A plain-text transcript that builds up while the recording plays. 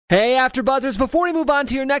Hey, AfterBuzzers, before we move on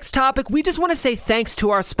to your next topic, we just want to say thanks to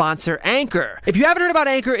our sponsor, Anchor. If you haven't heard about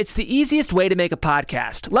Anchor, it's the easiest way to make a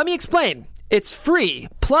podcast. Let me explain. It's free.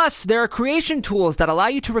 Plus, there are creation tools that allow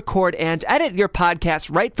you to record and edit your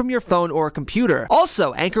podcast right from your phone or computer.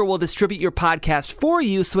 Also, Anchor will distribute your podcast for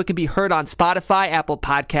you so it can be heard on Spotify, Apple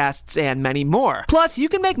Podcasts, and many more. Plus, you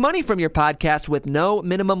can make money from your podcast with no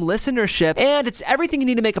minimum listenership, and it's everything you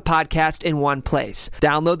need to make a podcast in one place.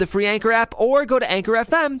 Download the free Anchor app or go to Anchor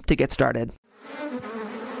FM to get started.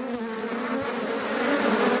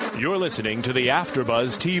 You're listening to the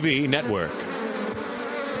AfterBuzz TV network.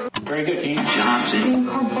 Very good, Keith. Johnson.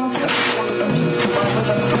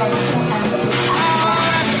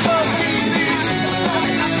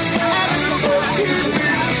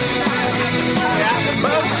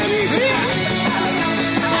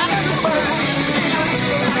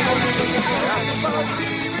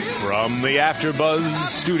 From the AfterBuzz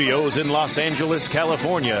studios in Los Angeles,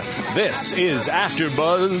 California, this is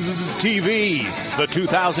AfterBuzz TV, the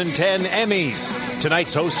 2010 Emmys.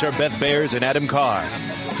 Tonight's hosts are Beth Bears and Adam Carr.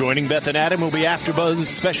 Joining Beth and Adam will be AfterBuzz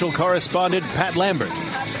special correspondent Pat Lambert.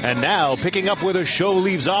 And now, picking up where the show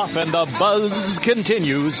leaves off and the buzz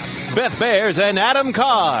continues, Beth Bears and Adam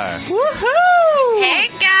Carr. Woohoo! Hey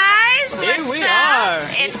guys, Here what's we up? are.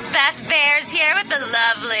 It's Beth Bears here with the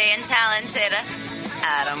lovely and talented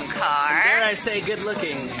Adam Carr. Dare I say good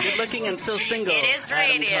looking and still single. It is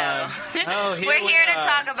Adam radio. Carr. Oh, We're here to are.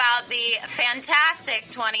 talk about the fantastic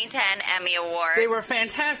 2010 Emmy Awards. They were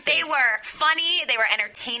fantastic. They were funny. They were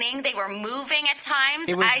entertaining. They were moving at times.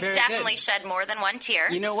 It was I very definitely good. shed more than one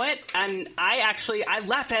tear. You know what? And I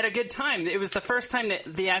laughed. I had a good time. It was the first time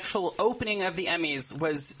that the actual opening of the Emmys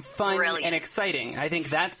was fun Brilliant. and exciting. I think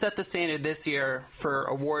that set the standard this year for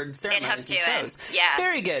award ceremonies hooked and you in. shows. Yeah.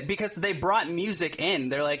 Very good, because they brought music in.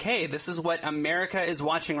 They're like, hey, this is what America is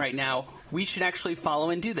watching right now. We should actually follow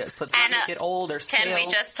and do this. Let's not And, make it old or stale. Can we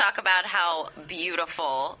just talk about how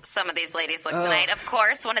beautiful some of these ladies look tonight? Of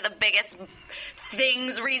course, one of the biggest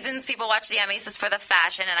reasons people watch the Emmys is for the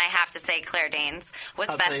fashion, and I have to say Claire Danes was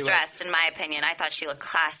I'll tell best you what. dressed, in my opinion. I thought she looked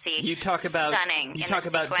classy, You talk about stunning. You in talk the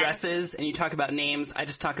about sequence. dresses and you talk about names. I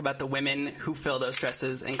just talk about the women who fill those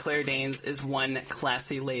dresses, and Claire Danes is one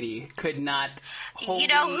classy lady. Could not. You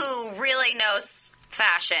know who really knows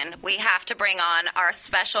fashion? We have to bring on our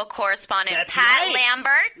special correspondent, That's Pat right.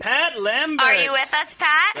 Lambert. Pat Lambert. Are you with us,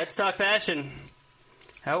 Pat? Let's talk fashion.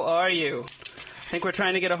 How are you? Think we're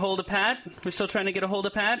trying to get a hold of Pat? We're still trying to get a hold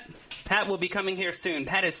of Pat? Pat will be coming here soon.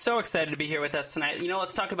 Pat is so excited to be here with us tonight. You know,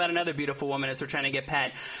 let's talk about another beautiful woman as we're trying to get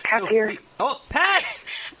Pat. Pat's here. Pat!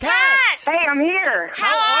 Pat! Hey, I'm here.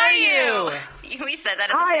 How are you? We said that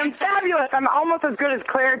at the Hi, same I'm time. fabulous. I'm almost as good as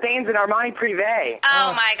Claire Danes and Armani Privé.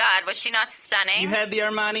 Oh my God, was she not stunning? You had the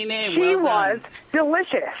Armani name. She well was done.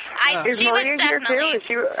 delicious. Is She Maria was here definitely. too? Is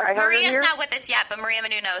she? I heard her Maria's here. not with us yet, but Maria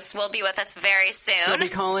Menounos will be with us very soon. She'll be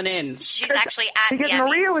calling in. She's actually at Because the Emmys.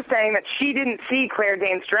 Maria was saying that she didn't see Claire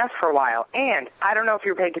Danes dress for a while. And I don't know if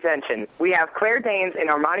you're paying attention. We have Claire Danes in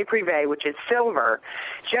Armani Privé, which is silver,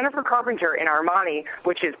 Jennifer Carpenter in Armani,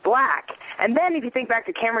 which is black. And then if you think back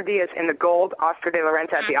to Cameron Diaz in the gold Oscar de la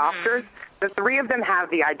Renta at the Oscars, the three of them have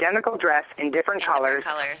the identical dress in different colors.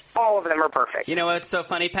 All of them are perfect. You know what's so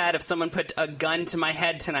funny, Pat? If someone put a gun to my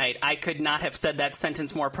head tonight, I could not have said that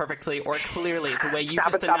sentence more perfectly or clearly the way you Stop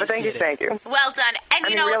just it, stop it. enunciated Thank you. Well done. And I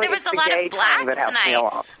you mean, know, really, there was it's a the lot gay of black tongue that helps me tonight.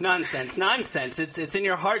 along. Nonsense. It's in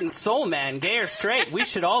your heart and soul, man. Gay or straight, we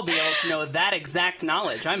should all be able to know that exact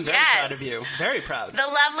knowledge. I'm very Yes. proud of you. Very proud. The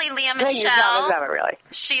lovely Leah Thank you. Michelle. Stop it, really.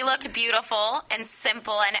 She looked beautiful and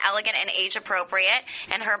simple and elegant and age appropriate.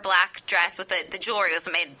 And her black dress with the jewelry was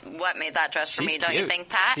what made that dress for She's me, don't you cute. think,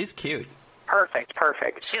 Pat? She's cute.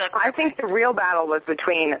 Perfect. She looked I think the real battle was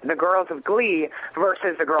between the girls of Glee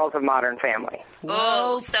versus the girls of Modern Family. Oh,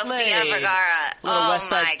 Well Sofia played. Vergara. Little Oh West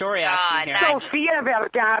Side my Story God, action here. that- Sofia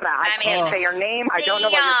Vergara. I mean, can't say your name. I don't know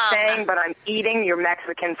what you're damn. saying, but I'm eating your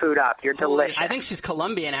Mexican food up. You're delicious. I think she's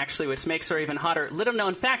Colombian, actually, which makes her even hotter. Little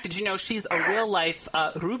known fact, did you know she's a real-life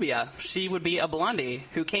rubia? She would be a blondie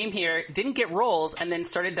who came here, didn't get roles, and then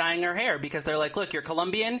started dyeing her hair because they're like, look, you're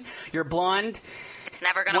Colombian, you're blonde. It's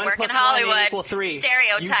never going to 1 work in plus 1 Hollywood. equal 3.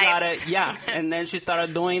 Stereotypes. You gotta, yeah. And then she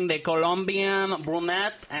started doing the Colombian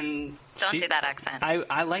brunette, and Don't do that accent.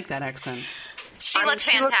 I like that accent. She I mean, looked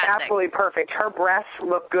She looked fantastic. absolutely perfect. Her breasts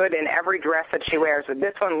look good in every dress that she wears. But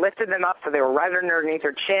this one lifted them up so they were right underneath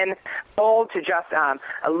her chin, bold to just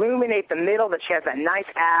illuminate the middle, that she has that nice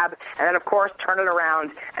ab, and then, of course, turn it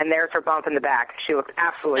around, and there's her bump in the back. She looked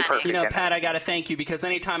absolutely Stunning. perfect. You know, in it. Pat, I got to thank you, because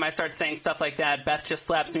anytime I start saying stuff like that, Beth just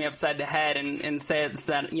slaps me upside the head and says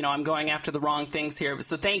that, you know, I'm going after the wrong things here.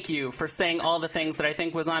 So thank you for saying all the things that I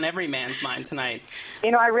think was on every man's mind tonight.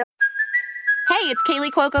 You know, I really... Hey, it's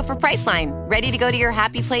Kaylee Cuoco for Priceline. Ready to go to your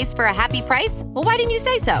happy place for a happy price? Well, why didn't you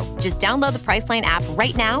say so? Just download the Priceline app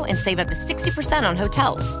right now and save up to 60% on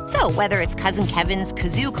hotels. So whether it's Cousin Kevin's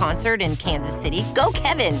Kazoo Concert in Kansas City, go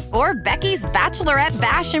Kevin, or Becky's Bachelorette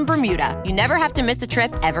Bash in Bermuda, you never have to miss a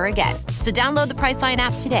trip ever again. So download the Priceline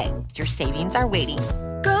app today. Your savings are waiting.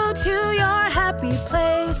 Go to your happy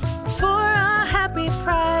place for a happy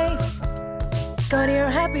price. Go to your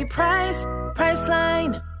happy price,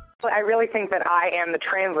 Priceline. I really think that I am the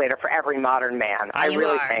translator for every modern man. I You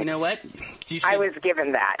really are. think. You know what? You should I was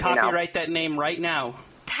given that. copyright that name right now.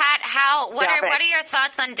 Pat, what Stop are it. your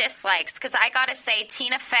thoughts on dislikes? Because I got to say,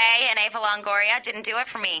 Tina Fey and Ava Longoria didn't do it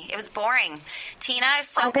for me. It was boring. Tina is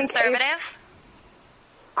so I think conservative.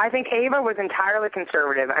 I think Ava was entirely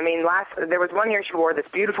conservative. I mean, there was one year she wore this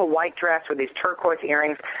beautiful white dress with these turquoise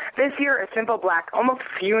earrings. This year, a simple black, almost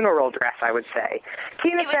funeral dress, I would say.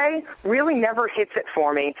 Tina Fey really never hits it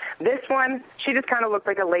for me. This one, she just kind of looked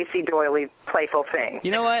like a lacy doily playful thing.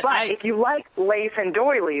 You know what? But if you like lace and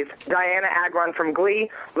doilies, Diana Agron from Glee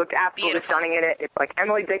looked absolutely Beautiful. stunning in it. It's like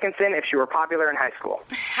Emily Dickinson if she were popular in high school.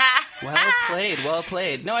 Well played, well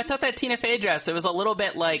played. No, I thought that Tina Fey dress, it was a little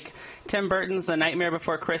bit like Tim Burton's A Nightmare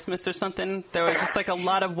Before Christmas or something. There was just like a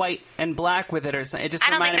lot of white and black with it or something. It just I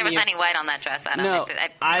don't think reminded there was me any white on that dress. No,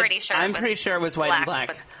 I'm pretty sure. I'm pretty sure it was white and black.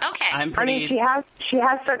 Okay. I'm I pretty. mean, she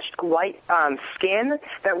has such light skin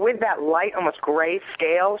that with that light, almost gray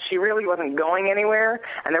scale, she really wasn't going anywhere,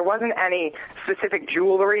 and there wasn't any specific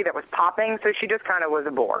jewelry that was popping, so she just kind of was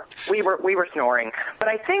a bore. We were snoring. But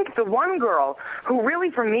I think the one girl who really,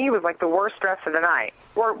 for me, was like the worst dress of the night,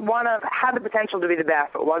 or had the potential to be the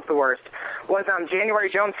best, but was the worst, was January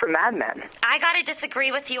Jones from Mad Men. I got to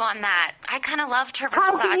disagree with you on that. I kind of loved her Versace.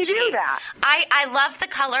 How can you do that? I love the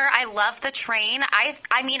color. I love the train.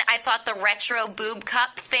 I mean, I thought the retro boob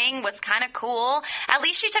cup thing was kind of cool. At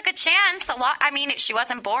least she took a chance. I mean, she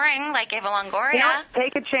wasn't boring like Ava Longoria. You know,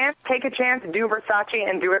 take a chance, do Versace,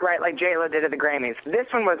 and do it right like J-Lo did at the Grammys. This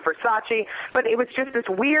one was Versace, but it was just this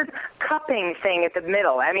weird cupping thing at the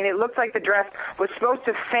middle. I mean, it looked like the dress was supposed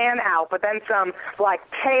to fan out, but then some, like,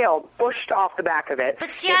 tail bushed off the back of it. But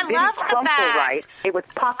see, it I didn't love the crumple back. right. It was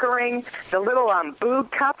puckering. The little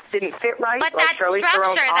boob cups didn't fit right. But like that Charlize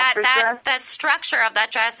structure, Theron's ostrich dress. that structure of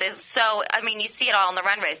that dress is so. I mean, you see it all in the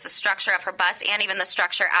runways. The structure of her bust, and even the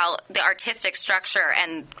structure the artistic structure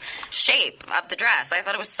and shape of the dress. I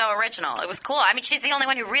thought it was so original. It was cool. I mean, she's the only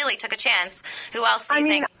one who really took a chance. Who else do you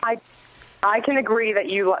think? I can agree that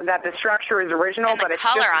the structure is original, And the but it's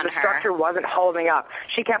color just on the her. structure wasn't holding up.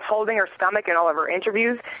 She kept holding her stomach in all of her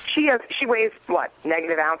interviews. She weighs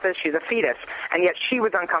negative ounces. She's a fetus, and yet she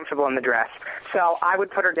was uncomfortable in the dress. So I would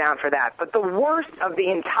put her down for that. But the worst of the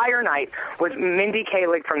entire night was Mindy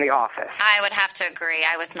Kaling from The Office. I would have to agree.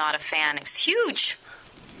 I was not a fan. It was huge.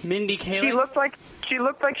 Mindy Kaling? She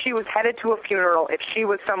looked like she was headed to a funeral if she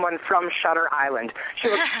was someone from Shutter Island. She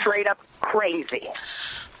looked straight up crazy.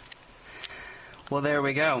 Well, there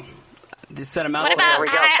we go. Just set them out. What about we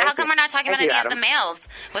go. how Thank come you. we're not talking Thank about you, any of Adam. the males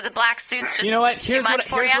with the black suits? Just, You know what? just too much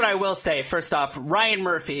for Here's you? what I will say. First off, Ryan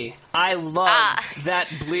Murphy. I love that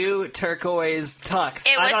blue turquoise tux.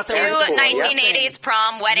 It I was thought too that was cool. 1980s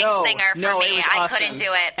prom wedding singer for no, me. It was I awesome. couldn't do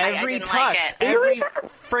it. I Every didn't tux, like it. every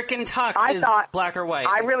freaking tux is black or white.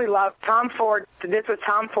 I really loved Tom Ford. This was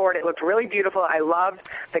Tom Ford. It looked really beautiful. I loved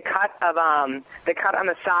the cut on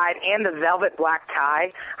the side and the velvet black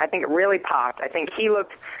tie. I think it really popped. I think he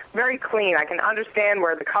looked very clean. I can understand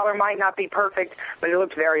where the color might not be perfect, but it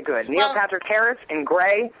looked very good. Neil Patrick Harris in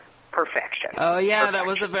gray, perfection. Oh, yeah, Perfection. that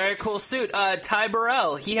was a very cool suit. Ty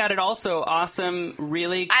Burrell, he had it also awesome,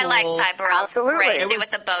 really cool. I like Ty Burrell's Absolutely. gray It suit was-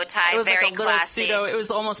 with the bow tie. It was Very like a little classy. pseudo, it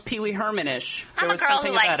was almost Pee Wee Herman-ish. I'm There a was girl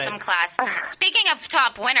something who likes about some it. class. Speaking of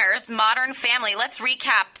top winners, Modern Family. Let's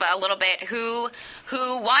recap a little bit who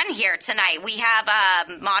won here tonight. We have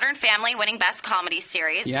Modern Family winning Best Comedy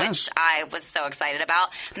Series, Yeah. which I was so excited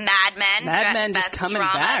about. Mad Men, Mad Men just Best coming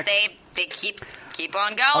Drama. back. They keep Keep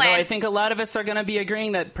on going. Although I think a lot of us are going to be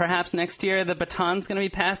agreeing that perhaps next year the baton's going to be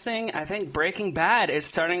passing. I think Breaking Bad is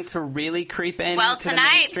starting to really creep in. Well, to the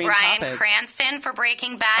tonight, mainstream Bryan topic. Cranston for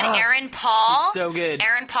Breaking Bad. Aaron Paul. So good.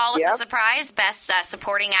 Aaron Paul was Yep. the surprise. Best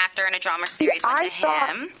supporting actor in a drama series went to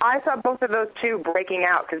him. I saw both of those two breaking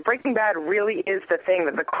out because Breaking Bad really is the thing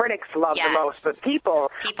that the critics love Yes. the most, but people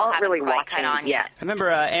aren't haven't really quite watching caught on yet. yet. I remember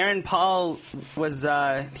Aaron Paul was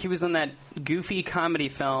he was in that goofy comedy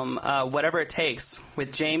film Whatever It Takes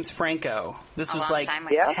with James Franco. This was long like time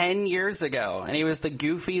ago. 10 years ago, and he was the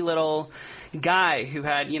goofy little guy who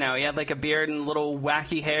had, he had like a beard and a little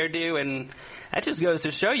wacky hairdo, and that just goes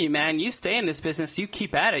to show you, man, you stay in this business, you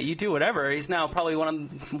keep at it, you do whatever. He's now probably one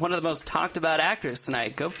of the most talked about actors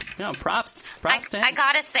tonight. Props to him. I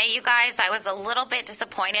gotta say, you guys, I was a little bit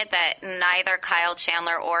disappointed that neither Kyle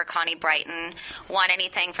Chandler or Connie Brighton won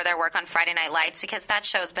anything for their work on Friday Night Lights, because that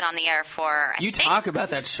show's been on the air for You talk about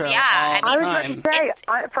that show all I the was time. about to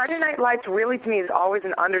say, Friday Night Lights really to me is always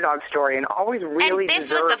an underdog story and always really and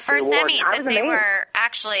this was deserves the first award. Emmys I that was they amazed. were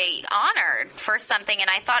actually honored for something, and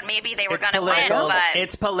I thought maybe they were It's going to win, political. but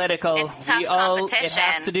It's political. It's tough It competition.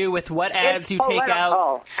 has to do with what ads It's you take out.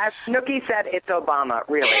 political. As Snooki said, it's Obama,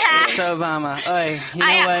 really. It's Obama. Oy, you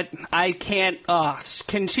know what? I can't.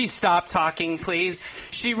 Can she stop talking, please?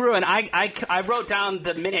 She ruined. I wrote down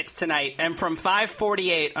the minutes tonight, and from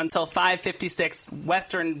 5:48 until 5:56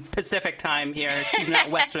 Western Pacific time here. She's not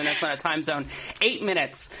Western. That's not a time zone. 8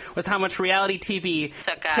 minutes was how much reality TV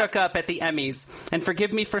took up at the Emmys. And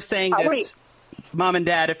forgive me for saying this. Wait. Mom and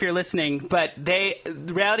Dad, if you're listening, but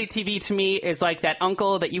reality TV to me is like that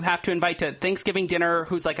uncle that you have to invite to Thanksgiving dinner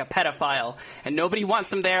who's like a pedophile, and nobody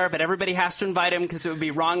wants him there, but everybody has to invite him because it would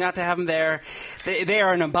be wrong not to have him there. They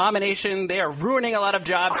are an abomination. They are ruining a lot of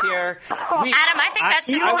jobs here. Adam, I think that's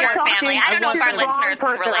just in your family. I don't know if our listeners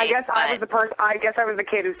can relate. I guess I was the person. I guess I was the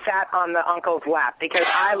kid who sat on the uncle's lap because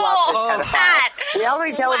I love this pedophile. Pat.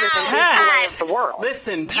 Reality television is Pat. the way of the world.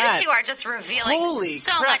 Listen, Pat. You two are just revealing Holy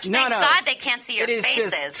so crap. much. Thank No. God they can't see your It is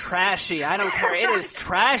faces. just trashy. I don't care. It is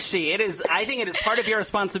trashy. It is. I think it is part of your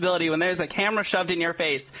responsibility when there's a camera shoved in your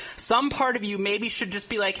face. Some part of you maybe should just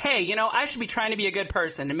be like, hey, I should be trying to be a good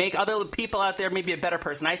person and make other people out there maybe a better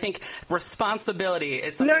person. I think responsibility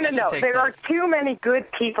is something that should take There place. are too many good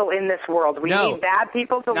people in this world. We need bad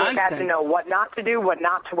people to look at to Nonsense. know what not to do, what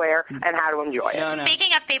not to wear, and how to enjoy it.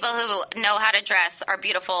 Speaking of people who know how to dress, are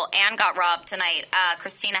beautiful, and got robbed tonight,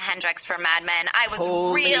 Christina Hendricks from Mad Men. I was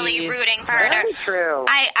really rooting for her. Very true.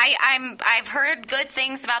 I've heard good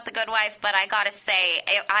things about The Good Wife, but I gotta say,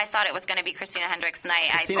 I thought it was going to be Christina Hendricks tonight.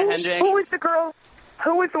 Who was the girl?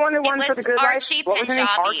 Who was the one who won for The Good Archie Wife? What was her name?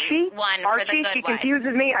 Punjabi Archie? won for The Good She Wife.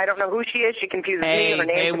 confuses me. I don't know who she is. She confuses me. Her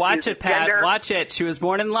name Hey, watch confuses it, Pat. gender. Watch it. She was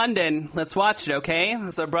born in London. Let's watch it, okay?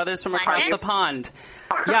 Those are brothers from across London? the pond.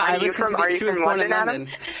 Yeah, I listened to it. She was born in London.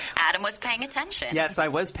 Adam was paying attention. Yes, I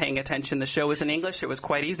was paying attention. The show was in English. It was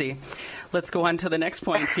quite easy. Let's go on to the next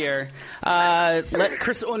point here. I'm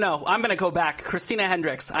going to go back. Christina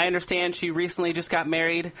Hendricks. I understand she recently just got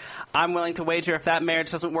married. I'm willing to wager if that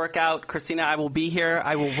marriage doesn't work out, Christina, I will be here.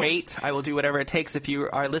 I will wait. I will do whatever it takes. If you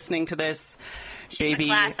are listening to this, baby,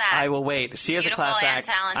 I will wait. She is a Beautiful class and act.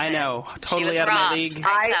 talented. I know. She Totally was out of my robbed, league.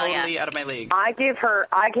 I tell ya. Totally out of my league. I give her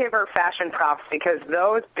fashion props because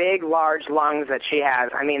those big, large lungs that she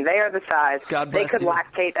has, I mean, they are the size. God they bless could you.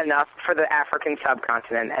 lactate enough for the African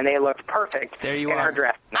subcontinent, and they looked perfect There you in are. her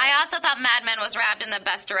dress. I also thought Mad Men was wrapped in the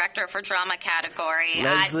Best Director for Drama category.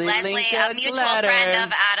 Leslie a mutual Linklater. friend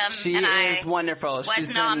of Adam She and I is wonderful. was She's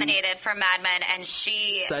been nominated for Mad Men, and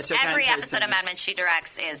she such a kind every episode person. of Mad Men she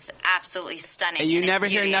directs is absolutely stunning. And you in its never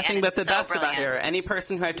hear beauty, nothing and but it's the so best about brilliant. her. Any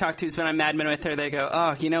person who I've talked to who's been on Mad Men with her, they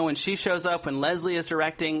go, when she shows up, when Leslie is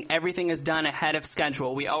directing, everything is done ahead of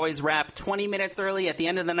schedule. We always wrap 20 minutes early at the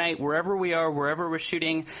end of the night, wherever we are, wherever we're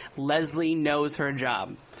shooting. Leslie knows her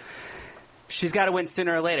job. She's got to win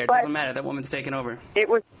sooner or later. It doesn't matter. That woman's taking over. It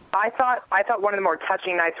was. I thought one of the more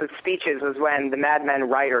touching nights with speeches was when the Mad Men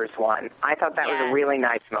writers won. I thought that was a really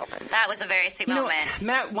nice moment. That was a very sweet moment.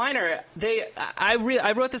 Matt Weiner,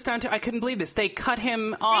 I wrote this down too. I couldn't believe this. They cut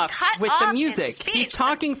him off with the music. He's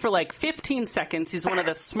talking for like 15 seconds. He's one of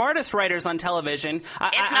the smartest writers on television.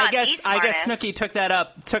 I guess Snooki took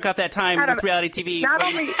up that time Adam, with reality TV not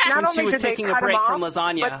when only she was did they taking a cut him break off, from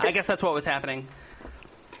lasagna. but I guess that's what was happening.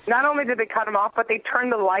 Not only did they cut him off, but they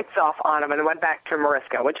turned the lights off on him and went back to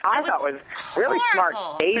Mariska, which I thought was really smart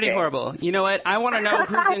staging. Pretty horrible. You know what? I want to know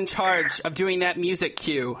who's in charge of doing that music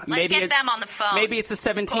cue. Let's get them on the phone. Maybe it's a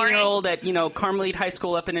 17-year-old at Carmelite High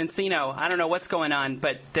School up in Encino. I don't know what's going on,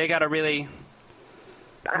 but they got to really...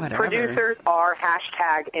 Producers are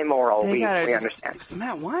 #immoral. They we gotta understand. It's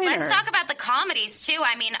Matt Weiner. Let's talk about the comedies, too.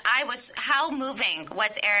 I mean, how moving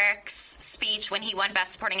was Eric's speech when he won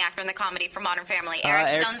Best Supporting Actor in the comedy for Modern Family?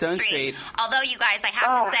 Eric Stone Street. Although, you guys, I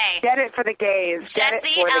have to say, get it for the gays.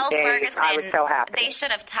 Jesse L. Ferguson, I was so happy. they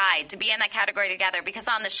should have tied to be in that category together, because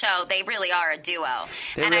on the show, they really are a duo.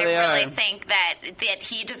 They and really I really are. think that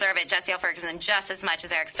he deserved it, Jesse L. Ferguson, just as much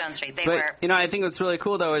as Eric Stone Street. But, I think what's really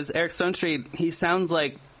cool, though, is Eric Stone Street, he sounds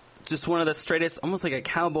like just one of the straightest, almost like a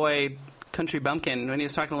cowboy country bumpkin when he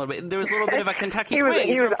was talking a little bit. There was a little bit of a Kentucky twang.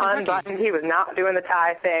 He He's was from Kentucky. unbuttoned. He was not doing the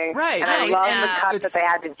tie thing. Right. And I love the cut It's- that they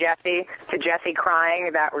had to Jesse crying.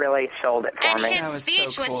 That really sold it for And me. his That was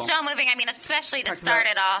speech so cool. was so moving. I mean, especially to Talked start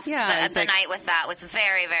about- it off it's the like, night with that was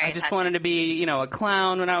very, very I just touching. wanted to be, a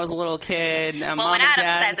clown when I was a little kid. Well, Mom when and Adam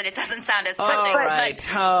Dad. says it, it doesn't sound as Oh, touching. right.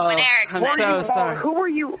 But Oh, when Eric I'm said so it, sorry. Who were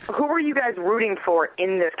you guys rooting for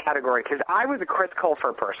in this category? Because I was a Chris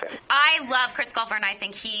Colfer person. I love Chris Colfer, and I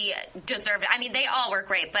think he deserved it. I mean, they all were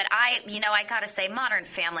great, but I gotta say, Modern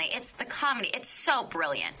Family, it's the comedy. It's so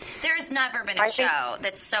brilliant. There's never been a show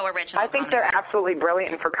that's so original. I think they're absolutely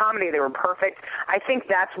brilliant, and for comedy, they were perfect. I think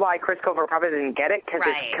that's why Chris Colfer probably didn't get it, because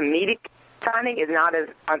his comedic timing is not as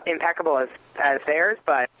impeccable as theirs,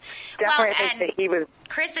 but definitely I think that he was...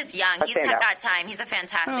 Chris is young. He's got time. He's a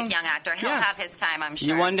fantastic young actor. He'll have his time, I'm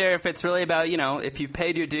sure. You wonder if it's really about, if you've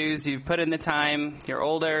paid your dues, you've put in the time, you're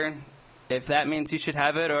older, if that means you should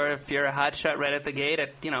have it, or if you're a hotshot right at the gate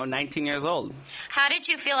at, 19 years old. How did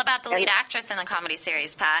you feel about the lead actress in the comedy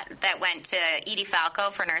series, Pat, that went to Edie Falco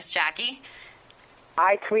for Nurse Jackie?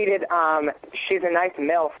 I tweeted, she's a nice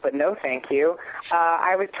MILF, but no thank you.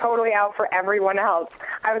 I was totally out for everyone else.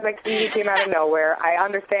 I was like, Edie came out of nowhere. I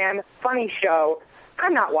understand. Funny show.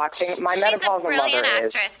 I'm not watching. My menopausal mother is. She's a brilliant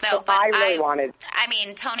actress, though. So but I really wanted. I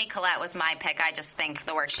mean, Toni Collette was my pick. I just think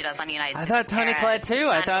the work she does on United States. I thought Toni Collette too.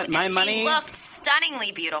 I thought she looked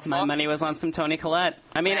stunningly beautiful. My money was on some Toni Collette.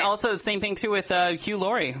 I mean, also the same thing too with Hugh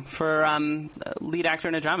Laurie for lead actor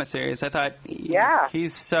in a drama series. I thought,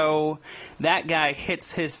 he's so that guy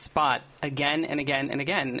hits his spot again and again and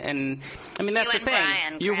again. And I mean, that's the thing.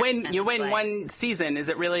 You win one season. Is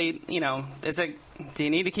it really? Is it? Do you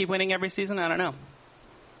need to keep winning every season? I don't know.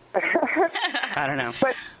 I don't know.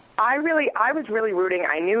 But I was really rooting.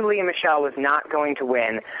 I knew Lea Michele was not going to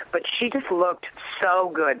win, but she just looked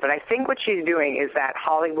so good. But I think what she's doing is that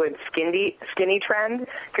Hollywood skinny trend,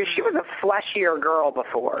 because she was a fleshier girl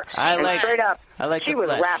before. I like she was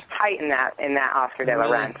wrapped tight in that Oscar de la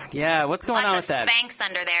Renta. Yeah, what's going on with that? Spanx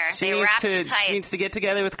under there. She they wrapped it tight. She needs to get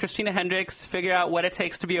together with Christina Hendricks, figure out what it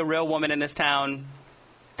takes to be a real woman in this town,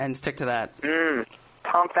 and stick to that.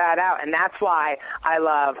 Pump that out, and that's why I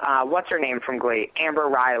love what's her name from Glee, Amber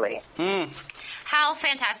Riley. How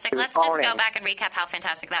fantastic! Let's just go back and recap how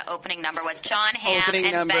fantastic that opening number was. John Hamm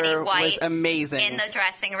and Betty White was amazing in the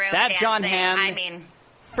dressing room. That dancing. John Hamm, I mean,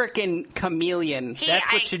 freaking chameleon.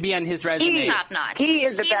 That's what should be on his resume. He's top notch. He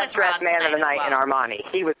is the best dressed man of the night in Armani.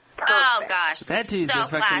 He was perfect. Oh gosh, that dude's so a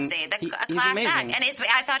fucking, classy. He's class amazing. act. And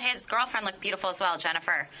I thought his girlfriend looked beautiful as well,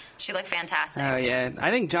 Jennifer. She looked fantastic. Oh yeah,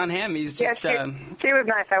 I think John Hamm. He's just. She was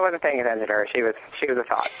nice. I wasn't paying attention to her. She was a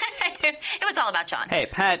thought. It was all about John. Hey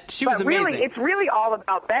Pat, she was amazing. Really, it's really all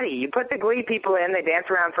about Betty. You put the Glee people in, they dance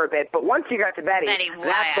around for a bit, but once you got to Betty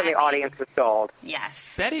that's when the audience was sold.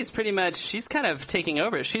 Yes. Betty's pretty much. She's kind of taking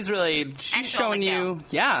over. She's showing you.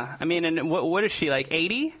 Yeah, I mean, and what is she like?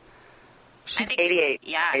 80? She's 88.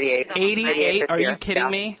 Yeah, 88. Are you kidding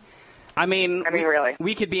me? I mean, really.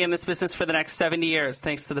 We could be in this business for the next 70 years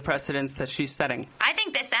thanks to the precedents that she's setting. I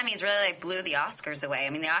think this Emmys really blew the Oscars away. I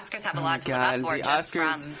mean, the Oscars have a lot to live up for. The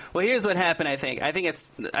Oscars. Well, here's what happened. I think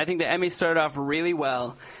the Emmys started off really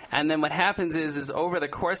well, and then what happens is over the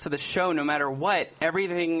course of the show, no matter what,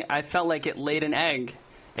 everything I felt like it laid an egg.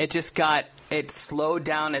 It slowed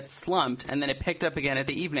down, it slumped, and then it picked up again at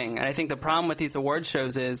the evening. And I think the problem with these award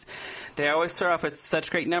shows is they always start off with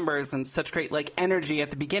such great numbers and such great energy at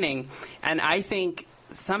the beginning. And I think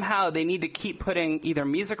somehow they need to keep putting either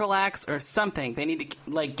musical acts or something. They need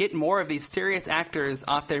to get more of these serious actors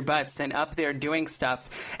off their butts and up there doing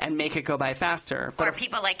stuff and make it go by faster. Or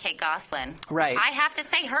people like Kate Gosselin. Right. I have to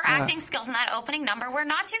say her acting skills in that opening number were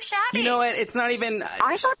not too shabby. You know what? It's not even...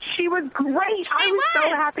 I thought she was great. I was so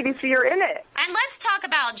happy to see her in it. And let's talk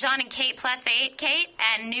about John and Kate plus 8 Kate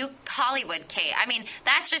and new Hollywood Kate. I mean,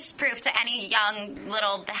 that's just proof to any young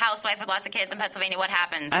little housewife with lots of kids in Pennsylvania what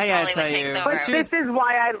happens if Hollywood takes over. But this is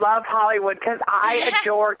why I love Hollywood, because I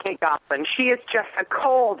adore Kate Gosselin. She is just a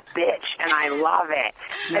cold bitch, and I love it.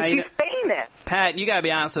 And she's famous. Pat, you got to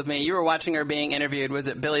be honest with me. You were watching her being interviewed. Was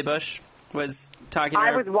it Billy Bush? was talking to her.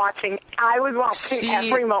 I was watching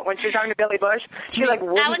every moment when she was talking to Billy Bush. She wouldn't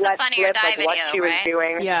That was a let Funny or slip, Die what video, she was right?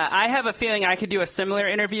 doing. Yeah, I have a feeling I could do a similar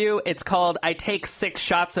interview. It's called I Take 6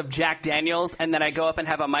 Shots of Jack Daniels, and then I go up and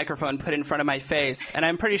have a microphone put in front of my face. And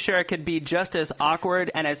I'm pretty sure it could be just as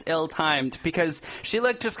awkward and as ill-timed, because she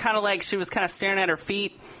looked just kind of like she was kind of staring at her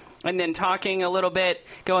feet and then talking a little bit,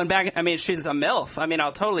 going back. I mean, she's a MILF. I mean,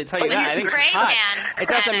 I'll totally tell you that. I think she's spray hot. tan It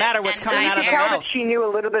doesn't and- matter what's and coming out of her Tell mouth. that she knew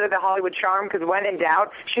a little bit of the Hollywood charm, because when in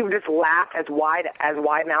doubt, she would just laugh as wide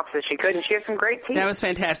mouth as she could, and she had some great teeth. That was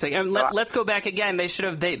fantastic. And let's go back again. They should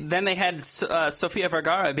have. Then they had Sofia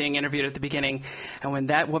Vergara being interviewed at the beginning, and when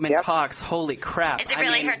that woman talks, holy crap! Is it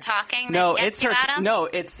really her talking? No, that it's gets her. you, Adam? No,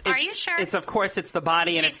 it's. Are you sure? It's of course it's the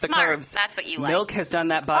body and She's it's the smart. curves. That's what you like. Milk has done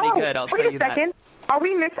that body good. I'll tell you Wait a second. Are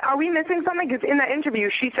we missing something? Because in that interview,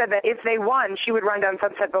 she said that if they won, she would run down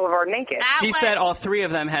Sunset Boulevard naked. That She was said all 3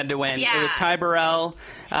 of them had to win. Yeah. It was Ty Burrell,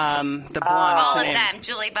 the blonde. what's all her of name? them.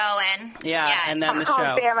 Julie Bowen. Yeah, and then the show.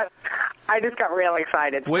 Oh, damn it. I just got real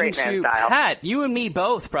excited. Wouldn't Straight you, man style. Pat? You and me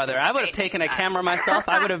both, brother. I would have Straight taken a style. camera myself.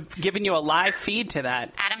 I would have given you a live feed to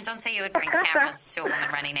that. Adam, don't say you would bring cameras to a woman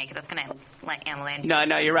running naked. That's going to land you.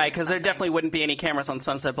 No, you're right, because there definitely wouldn't be any cameras on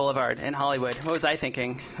Sunset Boulevard in Hollywood. What was I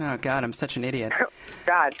thinking? Oh, God, I'm such an idiot.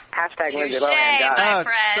 God, hashtag Lindsay Touche, Lohan. God. my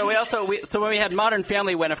friend. So when we had Modern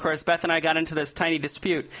Family win, of course, Beth and I got into this tiny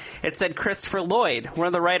dispute. It said Christopher Lloyd, one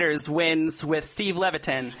of the writers, wins with Steve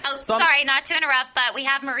Levitan. Oh, So I'm- sorry, not to interrupt, but we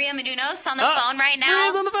have Maria Menounos on the phone right now.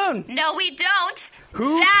 Maria's on the phone. No, we don't.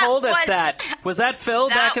 Who That told us was- that? Was that Phil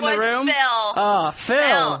back in the was room? Phil. Oh,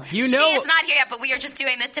 Phil. You know, She is not here yet, but we are just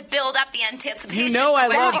doing this to build up the anticipation. You know I for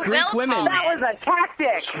when love she Greek will women. call That in. was a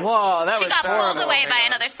tactic. Whoa, that She was got horrible. pulled away by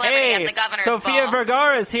another celebrity Hey, at the governor's Sofia ball.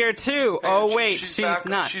 Vergara is here too. Oh And wait, she's back.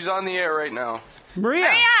 not. She's on the air right now. Maria.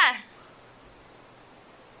 Maria!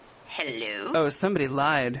 Hello? Oh, somebody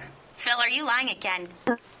lied. Phil, are you lying again?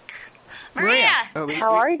 Maria! Oh,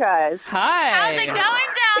 How are you guys? Hi. How's it going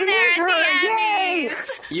down there at the Yay! Emmys?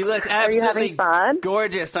 You looked you absolutely having fun?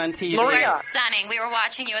 gorgeous on TV. You Maria. were stunning. We were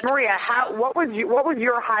watching you at the Maria, pre-show. what was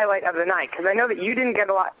your highlight of the night? Because I know that you didn't get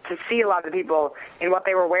to see a lot of the people in what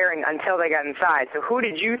they were wearing until they got inside. So who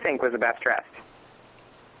did you think was the best dressed?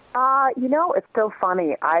 It's so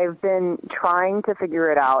funny. I've been trying to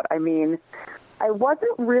figure it out. I mean, I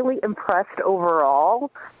wasn't really impressed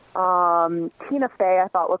overall. Tina Fey, I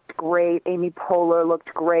thought, looked great. Amy Poehler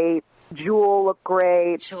looked great. Jewel looked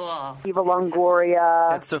great. Jewel. Eva Longoria.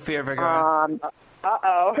 That's Sofia Vergara.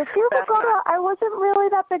 Uh-oh. Sofia Vergara, I wasn't really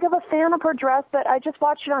that big of a fan of her dress, but I just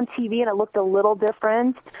watched it on TV and it looked a little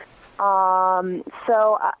different. I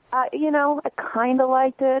kind of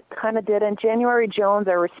liked it, kind of didn't. January Jones,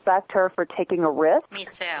 I respect her for taking a risk. Me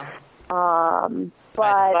too.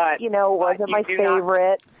 But wasn't my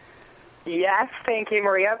favorite. Yes, thank you,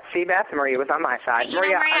 Maria. See, Beth, Maria was on my side.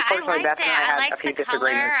 Maria, I unfortunately, liked Beth it. and I I had a liked few the color.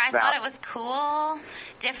 disagreements I about. thought it was cool,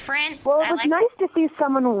 different. Well, it I was liked nice to see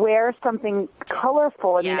someone wear something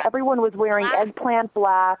colorful. I mean, Yeah. everyone was wearing Black. eggplant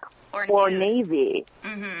black or nude. navy.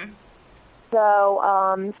 Mm-hmm.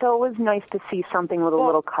 So it was nice to see something with a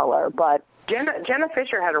little color. But Jenna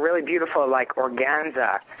Fisher had a really beautiful,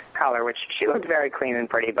 organza color, which she looked very clean and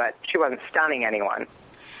pretty, but she wasn't stunning anyone.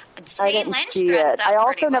 I Jane didn't Lynch see dressed it. up I also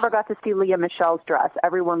pretty never well. got to see Leah Michelle's dress.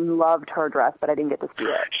 Everyone loved her dress, but I didn't get to see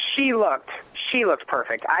it. She looked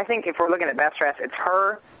perfect. I think if we're looking at best dress, it's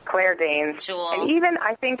her, Claire Danes, Jewel. and even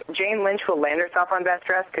I think Jane Lynch will land herself on best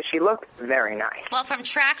dress because she looked very nice. Well, from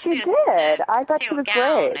tracksuits She did. to, I thought to she was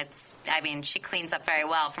gown, great. she cleans up very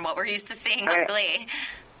well from what we're used to seeing Right. on Glee.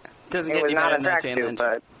 Doesn't It get was any not better a than that, Jane tracksuit, Lynch.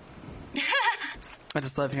 but. I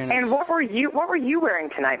just love hearing it. And what were you wearing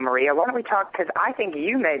tonight, Maria? Why don't we talk? Because I think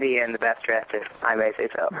you may be in the best dress, if I may say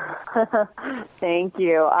so. Thank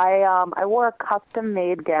you. I wore a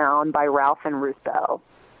custom-made gown by Ralph and Russo.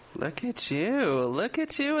 Look at you. Look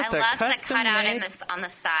at you with I the loved the custom cutout made. in this on the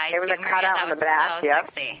side There was too, a Maria. cutout That on was the back, so yep.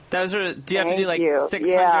 sexy. Those are. Do you have to do Thank like you.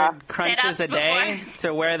 600 Yeah. crunches a Sit-ups day before.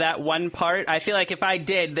 to wear that one part? I feel like if I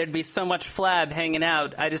did, there'd be so much flab hanging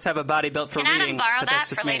out. I just have a body built for Can reading. Adam borrow but that that's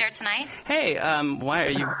just for me. later tonight? Hey, why are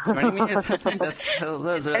you joining me or something? That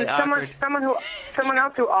was really And awkward. someone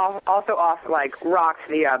else who also rocks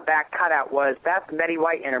the back cutout was Betty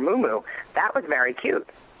White in her muumuu. That was very cute.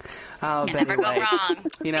 Oh, Can Betty never go White. wrong.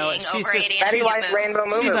 You know, Being she's over just 80 Betty and White's Mumu. Rainbow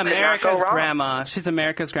Mumu. She's could not go America's wrong. grandma. She's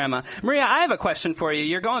America's grandma. Maria, I have a question for you.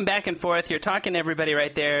 You're going back and forth. You're talking to everybody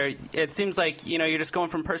right there. It seems like, you're just going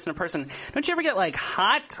from person to person. Don't you ever get,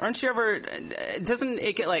 hot? Aren't you ever... Doesn't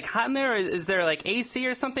it get, hot in there? Or is there, AC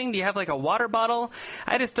or something? Do you have, a water bottle?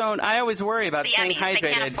 I just don't... I always worry about the staying Emmys. hydrated.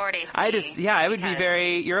 They can't afford AC I would be because-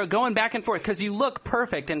 very... You're going back and forth because you look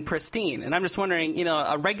perfect and pristine. And I'm just wondering,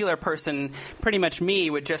 a regular person, pretty much me,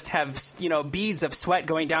 would just have, beads of sweat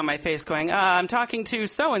going down my face going, I'm talking to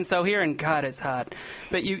so-and-so here, and God, it's hot.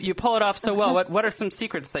 But you pull it off so well. What are some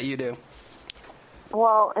secrets that you do?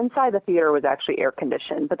 Well, inside the theater was actually air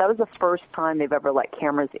conditioned, but that was the first time they've ever let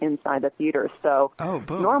cameras inside the theater. So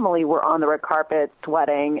boom. Normally we're on the red carpet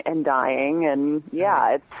sweating and dying, and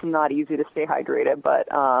it's not easy to stay hydrated, but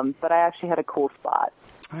I actually had a cool spot.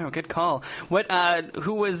 Oh, good call.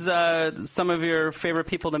 Who was some of your favorite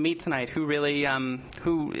people to meet tonight? Who really?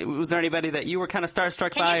 Who was there anybody that you were kind of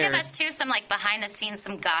starstruck by? Can you give us too some behind the scenes,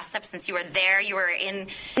 some gossip since you were there? You were in.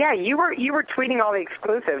 Yeah, you were tweeting all the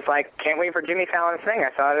exclusives. Can't wait for Jimmy Fallon's thing.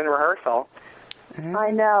 I saw it in rehearsal.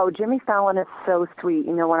 I know. Jimmy Fallon is so sweet.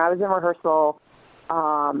 When I was in rehearsal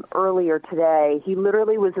earlier today, he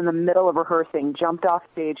literally was in the middle of rehearsing, jumped off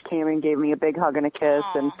stage, came and gave me a big hug and a kiss,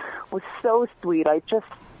 and was so sweet. I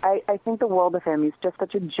think the world of him. He's just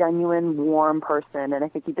such a genuine, warm person, and I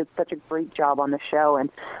think he did such a great job on the show. And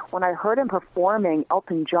when I heard him performing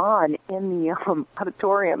Elton John in the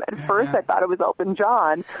auditorium, at first I thought it was Elton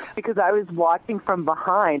John because I was watching from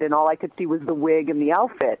behind, and all I could see was the wig and the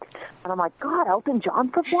outfit. And I'm like, God, Elton John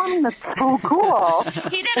performing? That's so cool.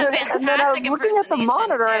 He did a fantastic And then I was looking at the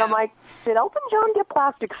monitor, and I'm like, did Elton John get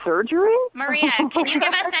plastic surgery? Maria, can you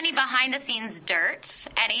give us any behind-the-scenes dirt?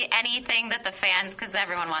 Anything that the fans, because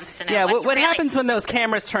everyone wants to know. Yeah, what's what really, happens when those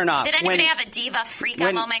cameras turn off? Did anybody have a diva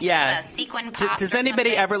freak-out moment? Yeah. A sequin pop Does or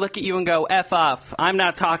anybody something? ever look at you and go, F off, I'm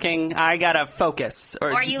not talking, I gotta focus?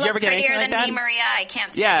 Or did you ever look get anything prettier like than that? me, Maria, I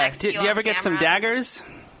can't stand Yeah, next to you did you on ever get some camera. daggers?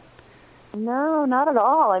 No, not at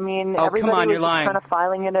all. Everybody come on, was you're lying. just kind of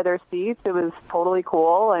filing into their seats. It was totally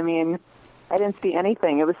cool. I didn't see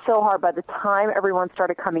anything. It was so hard. By the time everyone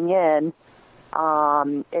started coming in,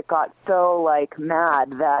 it got so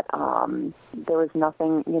mad that there was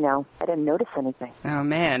nothing. I didn't notice anything. Oh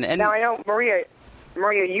man! And Now I know, Maria,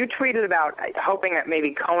 you tweeted about hoping that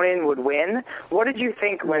maybe Conan would win. What did you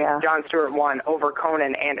think when Jon Stewart won over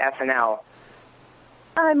Conan and SNL?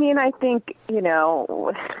 I think,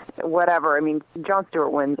 whatever. Jon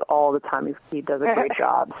Stewart wins all the time. He does a great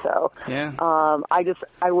job. So, yeah.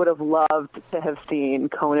 I would have loved to have seen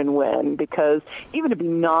Conan win because even to be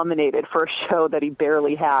nominated for a show that he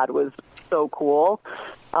barely had was so cool.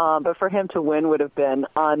 But for him to win would have been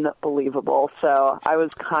unbelievable. So I was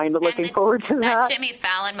kind of looking forward to that. That Jimmy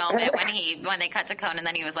Fallon moment when they cut to Conan,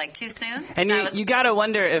 then he was like, too soon? And you got to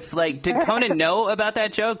wonder if, did Conan know about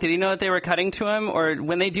that joke? Did he know that they were cutting to him? Or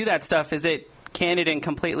when they do that stuff, is it candid and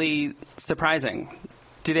completely surprising?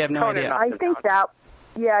 Do they have no idea? I think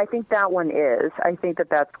that one is. I think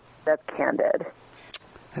that's candid.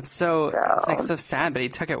 It's so sad, but he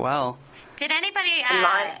took it well. Did anybody...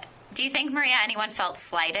 do you think, Maria, anyone felt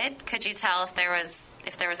slighted? Could you tell if there was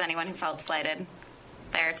anyone who felt slighted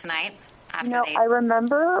there tonight? I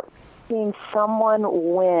remember seeing someone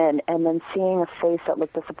win and then seeing a face that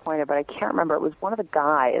looked disappointed, but I can't remember. It was one of the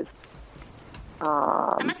guys.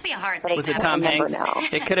 That must be a hard thing. Was it Tom Hanks?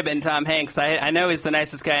 It could have been Tom Hanks. I know he's the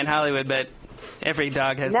nicest guy in Hollywood, but every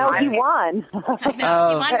dog has No, their he won. He won for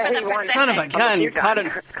the Pacific. Son of a gun.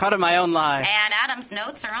 Caught in my own lie. And Adam's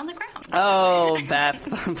notes are on the ground. Oh,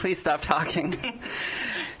 Beth, please stop talking.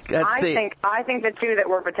 I think the two that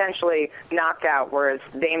were potentially knocked out were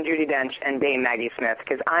Dame Judi Dench and Dame Maggie Smith,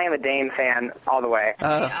 because I am a Dame fan all the way. We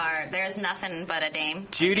are. There's nothing but a Dame.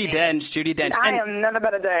 Judi Dench. I am nothing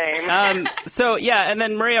but a Dame. And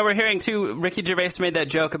then Maria, we're hearing too, Ricky Gervais made that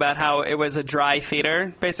joke about how it was a dry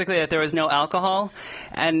theater, basically that there was no alcohol.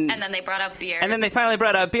 And then they brought up beer. And then they finally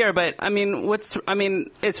brought out beer, but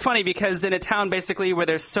it's funny because in a town basically where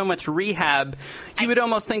there's so much rehab, you would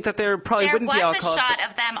almost think that there probably wouldn't be alcohol. There was a shot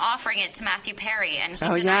of them offering it to Matthew Perry, and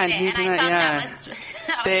he denied it. And I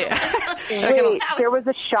thought there was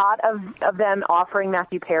a shot of them offering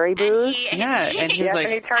Matthew Perry booze. And he was like,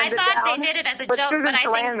 I thought they did it as a joke, but I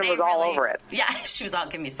think they was all over it. Yeah, she was all,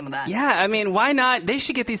 give me some of that. Yeah, why not? They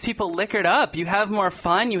should get these people liquored up. You have more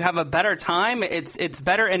fun. You have a better time. It's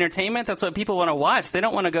better entertainment. That's what people want to watch. They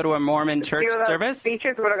don't want to go to a Mormon church service.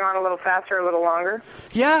 Speeches would have gone a little faster, a little longer.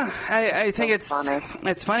 Yeah, I think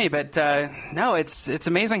it's funny, but no, it's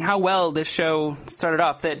amazing how well this show started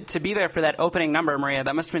off. That to be there for that opening number, Maria,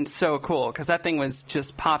 that must have been so cool because that thing was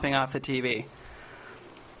just popping off the TV.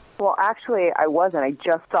 Well, actually, I wasn't. I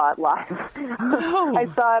just saw it live. No. I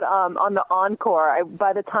saw it on the Encore.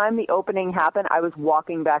 By the time the opening happened, I was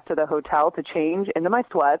walking back to the hotel to change into my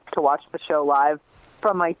sweats to watch the show live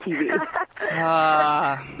from my TV.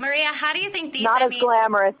 Maria, how do you think these Not Emmys... as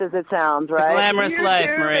glamorous as it sounds, right? Glamorous life,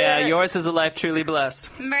 Maria. Yours is a life truly blessed.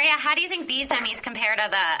 Maria, how do you think these Emmys compare to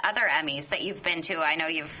the other Emmys that you've been to? I know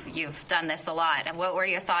you've done this a lot. What were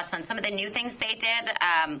your thoughts on some of the new things they did?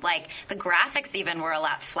 Like the graphics even were a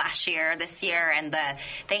lot flashier this year, and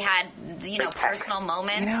they had personal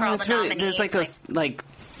moments for all the nominees. There's like those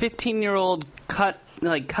 15-year-old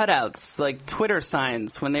cutouts, like Twitter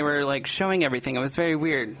signs when they were like showing everything. It was very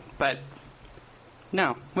weird, but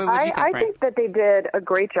no. What would you think, I Brian? think that they did a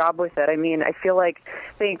great job with it. I mean, I feel like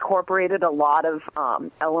they incorporated a lot of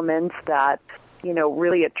elements that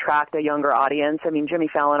really attract a younger audience. I mean, Jimmy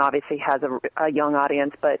Fallon obviously has a young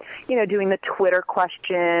audience, but doing the Twitter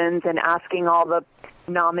questions and asking all the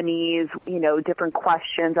nominees, different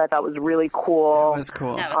questions, I thought was really cool. That was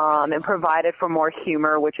cool. And provided for more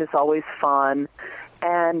humor, which is always fun.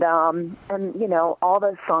 And all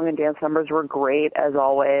the song and dance numbers were great as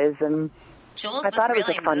always, and Jules I thought it was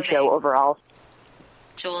really a fun moving. show overall.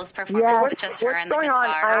 Jules' performance with just her and the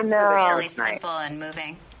guitar I was know. really simple and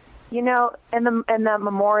moving. And that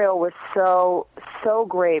memorial was so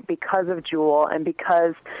great because of Jewel and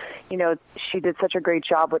because she did such a great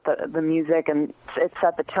job with the music, and it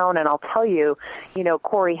set the tone. And I'll tell you,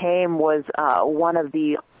 Corey Haim was one of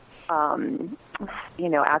the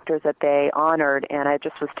actors that they honored, and I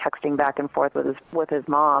just was texting back and forth with his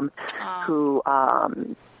mom, who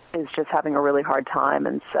is just having a really hard time,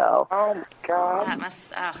 and so. Oh my God! That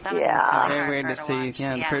must be very weird to see. watch.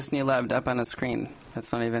 The person you loved up on a screen.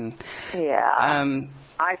 That's not even. Yeah. I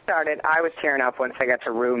was tearing up once I got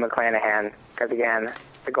to Rue McClanahan, because again,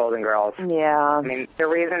 the Golden Girls. Yeah. I mean, the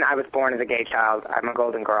reason I was born as a gay child, I'm a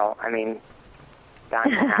Golden Girl. I mean,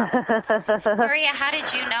 Maria, how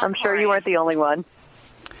did you know I'm sure Corey? you weren't the only one.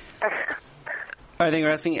 I think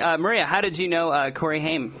we're asking Maria, how did you know Corey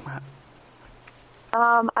Haim?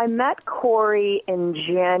 I met Corey in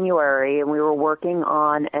January, and we were working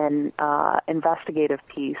on an investigative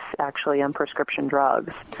piece, actually, on prescription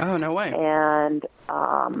drugs. Oh, no way. And,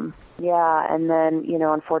 and then,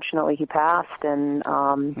 unfortunately he passed. And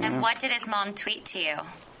what did his mom tweet to you?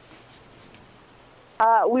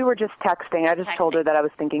 We were just texting. I just told her that I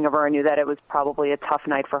was thinking of her. I knew that it was probably a tough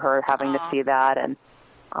night for her having to see that. And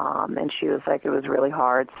she was like, it was really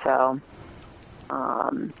hard. So,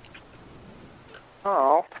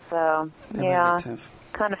 So, yeah,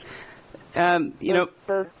 kind of.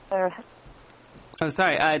 Oh,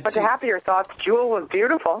 sorry. But to have your thoughts, Jewel was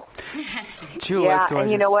beautiful. Jewel was gorgeous.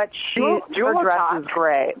 And you know what? Jewel her dress was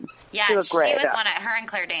great. Yeah, she was great. her and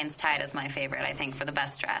Claire Danes tied as my favorite, I think, for the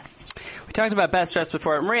best dress. We talked about best dress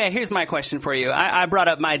before. Maria, here's my question for you. I brought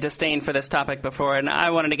up my disdain for this topic before, and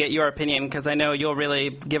I wanted to get your opinion because I know you'll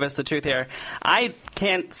really give us the truth here. I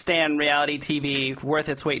can't stand reality TV worth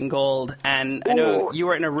its weight in gold, and I know you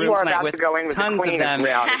were in a room tonight with tons of them.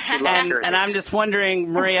 And I'm just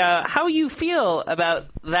wondering, Maria, how you feel about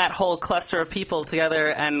that whole cluster of people together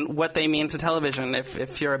and what they mean to television,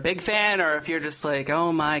 if you're a big fan or if you're just like,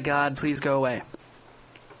 oh my God, please go away.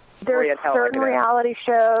 There's certain reality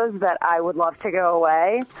shows that I would love to go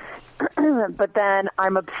away, but then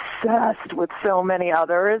I'm obsessed with so many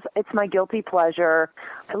others. It's my guilty pleasure.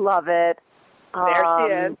 I love it. There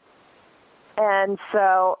she is. And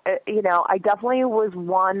so, I definitely was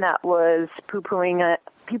one that was poo-pooing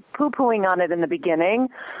on it in the beginning,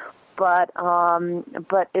 but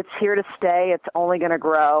it's here to stay. It's only going to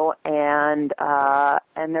grow, and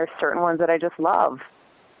there's certain ones that I just love.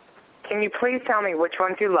 Can you please tell me which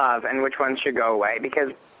ones you love and which ones should go away?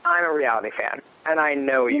 Because I'm a reality fan, and I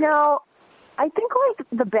know you. I think like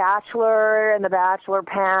The Bachelor and The Bachelor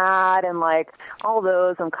Pad and like all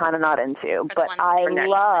those I'm kind of not into, but I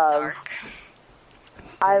love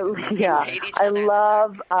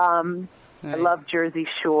Jersey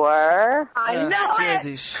Shore. I know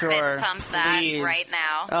Jersey Shore. Fist pump that right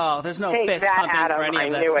now. Oh, there's no fist pumping for any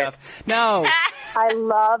of that stuff. No. I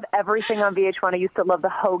love everything on VH1. I used to love the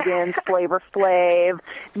Hogans, Flavor Flav,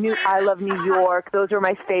 I love New York. Those are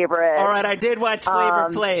my favorites. All right, I did watch Flavor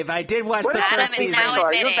Flav. I did watch the first season.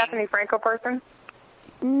 Are you a Bethany Frankel person?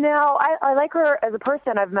 No, I like her as a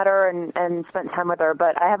person. I've met her and spent time with her,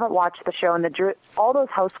 but I haven't watched the show. And all those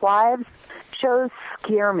Housewives shows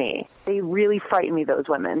scare me. They really frighten me, those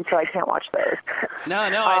women, so I can't watch those. No,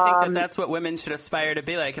 I think that's what women should aspire to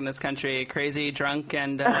be like in this country. Crazy, drunk,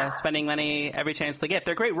 and spending money every chance they get.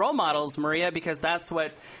 They're great role models, Maria, because that's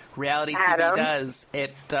what reality Adam. TV does.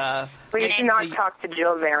 It. Please do not talk to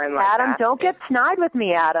Jill Zarin like Adam, that. don't get snide with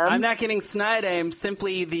me, Adam. I'm not getting snide. I am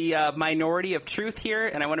simply the minority of truth here,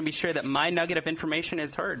 and I want to be sure that my nugget of information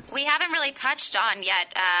is heard. We haven't really touched on yet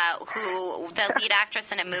who the lead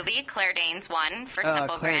actress in a movie, Claire Danes, won for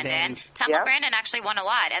Temple Claire Grandin. Danes. Temple Yep. Grandin actually won a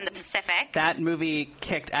lot, and the Pacific. That movie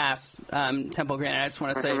kicked ass, Temple Grandin. I just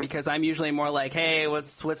want to say, because I'm usually more like, hey,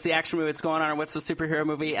 what's the action movie that's going on, or what's the superhero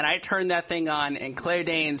movie? And I turned that thing on, and Claire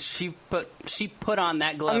Danes, she put on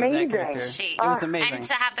that glove of that Amazing. character. She- It was amazing. And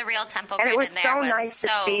to have the real Temple And it was Grandin there so was nice so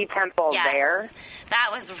to see Temple yes, there. That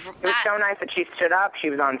was It was so nice that she stood up. She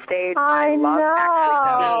was on stage. I loved know. actually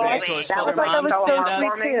That was seeing very it. cool. She That told was her like, mom that was to so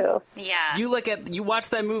stand sweet, up. too. Yeah. You watch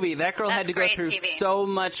that movie, that girl had That's to go great through TV. so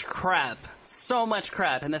much crap. So much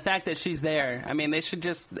crap. And the fact that she's there, I mean, they should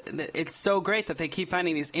just, it's so great that they keep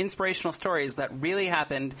finding these inspirational stories that really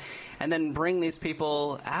happened and then bring these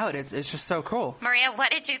people out. It's just so cool. Maria, what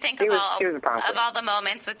did you think She of was a prophet. all the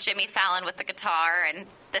moments with Jimmy Fallon with the guitar and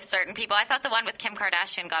the certain people? I thought the one with Kim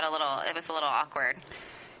Kardashian was a little awkward.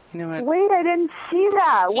 You know what? Wait, I didn't see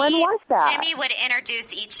that. When was that? Jimmy would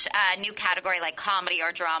introduce each new category, like comedy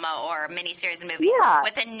or drama or miniseries and movie. Yeah.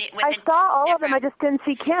 With I saw all of them. I just didn't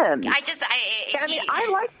see Kim. I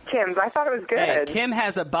liked Kim's. I thought it was good. Hey, Kim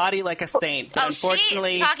has a body like a saint, but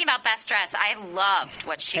unfortunately, talking about best dress, I loved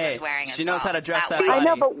what she was wearing. she knows how to dress that way. body. I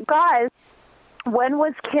know, but guys, when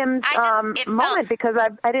was Kim's moment? Because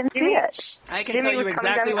I didn't see it. I can Jimmy tell you was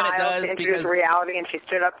coming exactly down what it the aisle does to introduce because reality, and she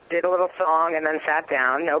stood up, did a little song, and then sat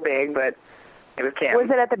down. No big, but it was Kim. Was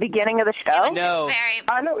it at the beginning of the show? It was just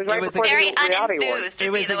very, no, it was right before very the reality awards. unenthused. it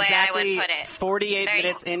Would was be the way exactly I would put it. 48 Very-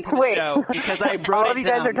 minutes into the Wait. show because I wrote All of it you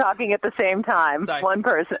guys down. are talking at the same time. Sorry. One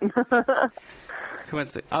person. Who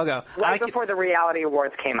wants to? I'll go. Right before the reality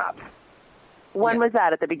awards came up. When was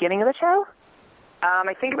that? At the beginning of the show?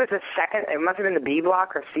 I think it was the second. It must have been the B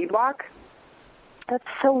block or C block. That's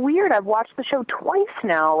so weird. I've watched the show twice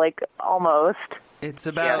now, like almost. It's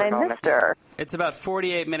And about I missed her. It's about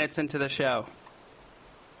 48 minutes into the show.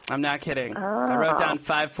 I'm not kidding. I wrote down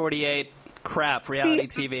 5:48. Crap, reality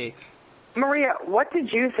TV. Maria, what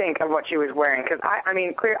did you think of what she was wearing? Because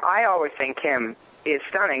I always think Kim is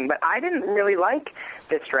stunning, but I didn't really like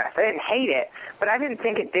this dress. I didn't hate it, but I didn't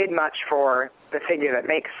think it did much for the figure that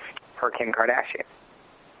makes her Kim Kardashian.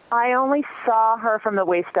 I only saw her from the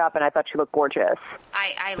waist up, and I thought she looked gorgeous.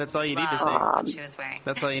 That's all you need to see. What she was wearing.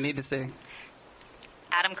 That's all you need to see.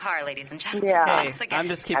 Adam Carr, ladies and gentlemen. Yeah. Hey, I'm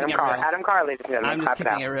just keeping it Carr, real. Adam Carr, ladies and gentlemen. I'm just clap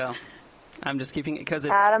keeping it real. I'm just keeping it because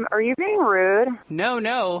it's. Adam, are you being rude? No,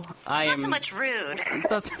 I am. Not so much rude. It's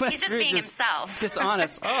not so much He's just rude, being himself. Just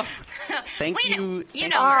honest. Oh, thank you. You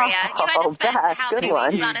Thank know, Maria. You had to spend Beth, how good many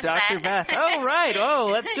one. weeks on a Dr. set? Beth. Oh, right. Oh,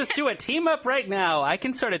 let's just do a team up right now. I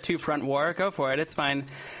can start a two-front war. Go for it. It's fine.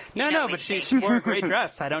 No, but she wore a great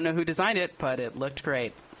dress. I don't know who designed it, but it looked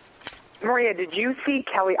great. Maria, did you see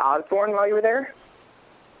Kelly Osbourne while you were there?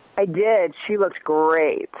 I did. She looked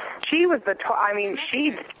great. She was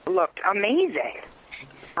she looked amazing.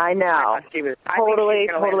 I know. I think she's Totally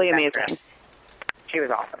gonna win the amazing. best dress. She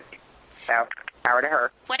was awesome. So, power to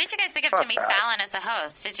her. What did you guys think of Jimmy Fallon as a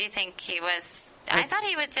host? Did you think he was... I thought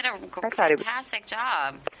he did a fantastic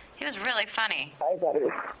job. He was really funny. I thought it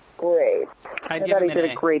was great. I thought he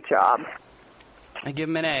did a great job. I give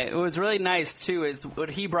him an A. It was really nice too. Is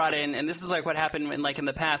what he brought in, and this is like what happened in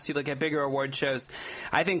the past. You look at bigger award shows.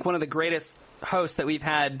 I think one of the greatest hosts that we've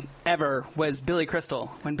had ever was Billy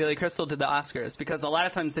Crystal when Billy Crystal did the Oscars, because a lot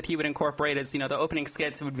of times that he would incorporate as the opening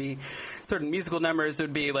skits would be certain musical numbers. It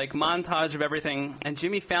would be like montage of everything, and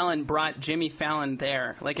Jimmy Fallon brought Jimmy Fallon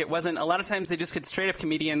there. Like it wasn't a lot of times they just get straight up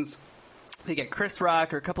comedians. They get Chris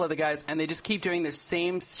Rock or a couple other guys, and they just keep doing their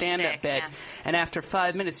same stand-up bit. Yeah. And after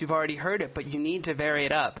 5 minutes, you've already heard it, but you need to vary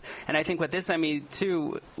it up. And I think with this Emmy,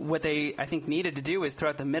 too, what they, I think, needed to do is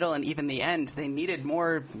throughout the middle and even the end, they needed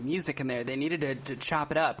more music in there. They needed to chop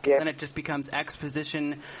it up, because then it just becomes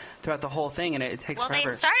exposition throughout the whole thing, and it takes forever.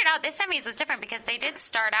 They started out, this Emmys was different because they did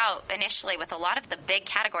start out initially with a lot of the big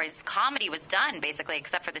categories. Comedy was done, basically,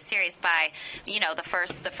 except for the series by,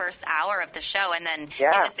 the first hour of the show. And then it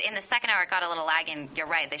was in the second hour, got a little lagging. You're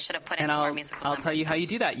right. They should have put in some more musical numbers. I'll tell you how you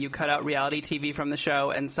do that. You cut out reality TV from the show,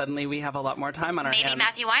 and suddenly we have a lot more time on our hands. Maybe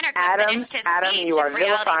Matthew Weiner could have finished his speech. You are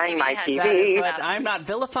vilifying my TV. I'm not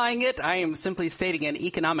vilifying it. I am simply stating an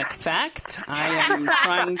economic fact. I am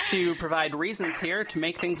trying to provide reasons here to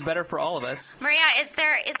make things better for all of us. Maria, is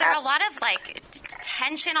there a lot of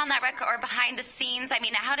tension on that record or behind the scenes? I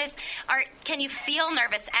mean, can you feel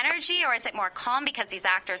nervous energy, or is it more calm because these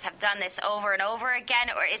actors have done this over and over again,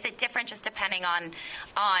 or is it different just depending on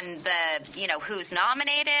the who's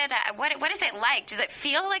nominated? What is it like? Does it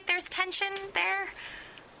feel like there's tension there?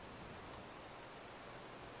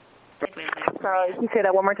 Did we lose Sorry, Maria? can you say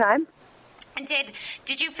that one more time? And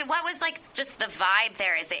did you feel, what was like just the vibe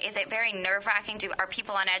there? Is it very nerve wracking? Are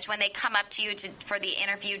people on edge when they come up to you for the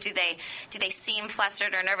interview? Do they seem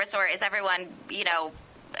flustered or nervous, or is everyone, you know,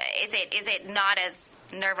 is it not as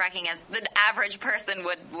nerve wracking as the average person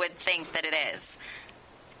would think that it is?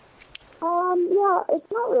 Yeah,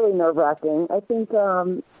 it's not really nerve wracking. I think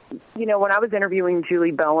you know, when I was interviewing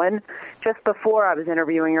Julie Bowen, just before I was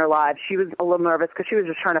interviewing her live, she was a little nervous because she was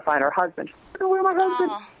just trying to find her husband. She's like, where's my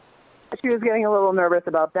husband? Oh. She was getting a little nervous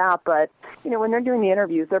about that, but, you know, when they're doing the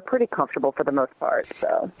interviews, they're pretty comfortable for the most part.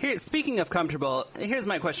 So, Speaking of comfortable, here's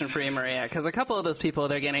my question for you, Maria, because a couple of those people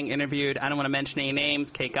they're getting interviewed, I don't want to mention any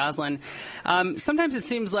names, Kate Goslin, sometimes it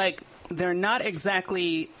seems like they're not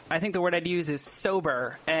exactly, I think the word I'd use is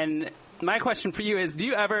sober, and my question for you is, do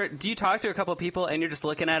you talk to a couple of people and you're just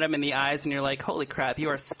looking at them in the eyes and you're like, holy crap, you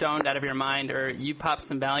are stoned out of your mind, or you pop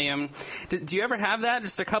some Valium? Do you ever have that?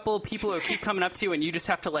 Just a couple of people who keep coming up to you and you just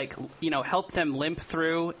have to, like, you know, help them limp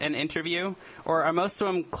through an interview? Or are most of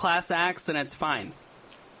them class acts and it's fine?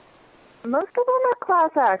 most of them are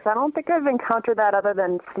class acts. I don't think I've encountered that other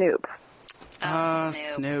than Snoop.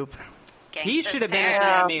 Snoop. Gangsta's He should have been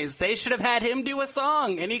at the Emmys. They should have had him do a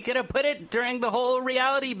song, and he could have put it during the whole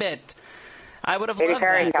reality bit. I would have Katy loved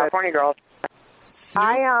Perry, that. California Girls.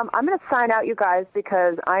 I'm going to sign out, you guys,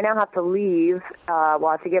 because I now have to leave. Well,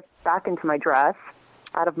 I have to get back into my dress,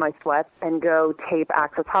 out of my sweats, and go tape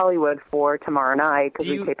Access Hollywood for tomorrow night, because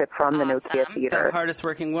we tape it from the Nokia Theater. The hardest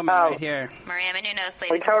working woman right here. Maria Menounos, ladies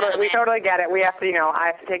We and gentlemen. totally get it. We have to, I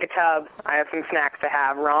have to take a tub. I have some snacks to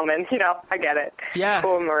have, ramen. I get it. Yeah.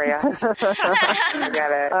 Cool, Maria. I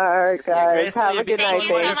get it. All right, guys. Grace, have will a you be good cool? night. Thank you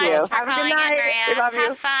so Thank much you. for Have a good calling in, night. Maria. We love you.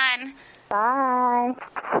 Have fun. Bye.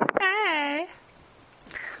 Hey.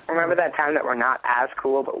 Remember that time that we're not as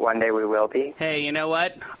cool, but one day we will be? Hey, you know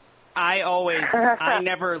what? I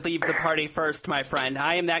never leave the party first, my friend.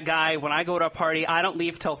 I am that guy. When I go to a party, I don't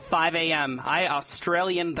leave till 5 a.m. I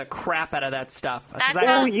Australian the crap out of that stuff. That's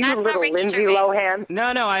Oh, you that's little Ricky Lindsay Gervais. Lohan.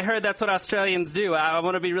 No, I heard that's what Australians do. I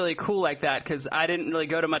want to be really cool like that because I didn't really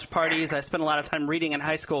go to much parties. I spent a lot of time reading in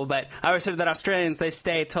high school, but I always heard that Australians, they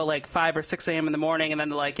stay till like 5 or 6 a.m. in the morning, and then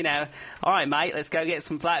they're like, all right, mate, let's go get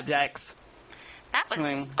some flapjacks. That was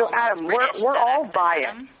So, almost Adam, British, we're that all accent, biased.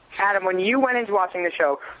 Adam. Adam, when you went into watching the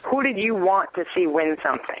show, who did you want to see win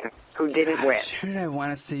something? Who didn't win? Who did I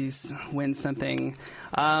want to see win something?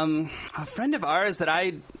 A friend of ours that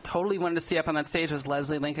I totally wanted to see up on that stage was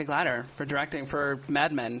Leslie Linka Glatter for directing for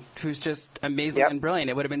Mad Men, who's just amazing and brilliant.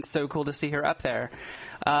 It would have been so cool to see her up there.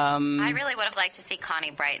 I really would have liked to see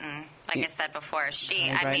Connie Brighton. Like I said before, she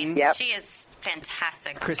is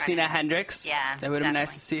fantastic. Christina Hendricks. Yeah, That would have been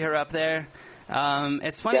nice to see her up there.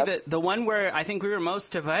 It's funny that the one where I think we were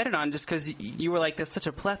most divided on, just because you were like, there's such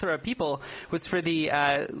a plethora of people, was for the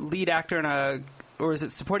lead actor in or is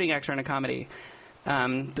it supporting actor in a comedy?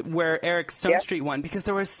 Where Eric Stonestreet won, because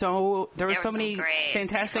there were so many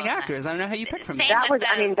fantastic actors. I don't know how you picked from Same that. with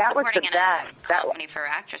that was supporting the in best. a comedy for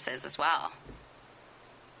actresses as well.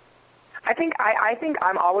 I think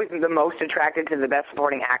I'm always the most attracted to the best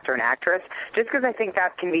supporting actor and actress, just because I think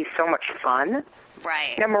that can be so much fun.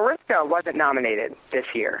 Right. Now, Mariska wasn't nominated this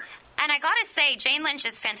year. And I gotta say, Jane Lynch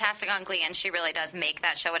is fantastic on Glee, and she really does make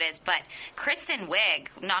that show what it is. But Kristen Wiig,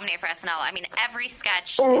 nominated for SNL, I mean, every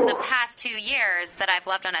sketch in the past 2 years that I've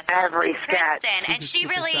loved on SNL has been Kristen, and she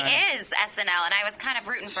really is SNL, and I was kind of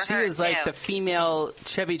rooting for her, She was like the female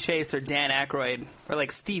Chevy Chase or Dan Aykroyd or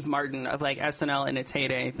like Steve Martin of like SNL in its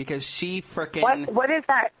heyday, because she frickin' What is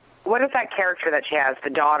that? What is that character that she has?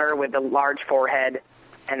 The daughter with the large forehead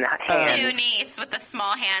and the hand. Junice with the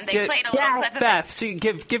small hand. They played a little clip of Beth,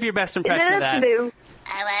 give your best impression of that. I went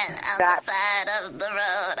on the side of the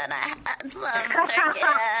road and I had some turkey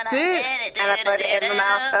and I put it in the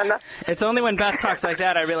mouth. It's only when Beth talks like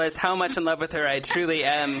that I realize how much in love with her I truly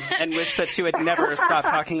am, and wish that she would never stop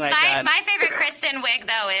talking like that. My favorite Kristen Wiig,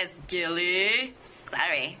 though, is Gilly.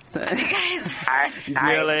 Sorry. You guys.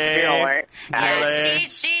 Really? Yeah,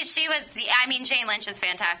 she was, I mean, Jane Lynch is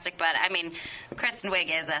fantastic, but, I mean, Kristen Wiig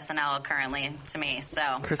is SNL currently to me, so.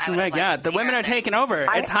 Kristen Wiig, the women are taking over.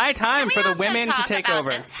 It's high time for the women to take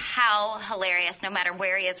over. Just how hilarious, no matter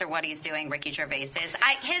where he is or what he's doing, Ricky Gervais is.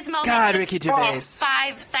 His moment, God, Ricky Gervais.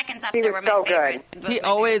 5 seconds up there were my favorite. He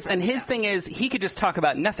always, and his thing is, he could just talk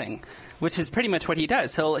about nothing, which is pretty much what he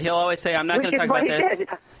does. He'll always say, I'm not going to talk about this.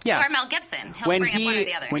 Yeah. Or Mel Gibson. He'll bring up one or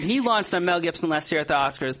the other. When he launched on Mel Gibson last year at the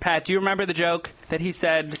Oscars, Pat, do you remember the joke that he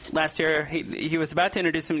said last year? He was about to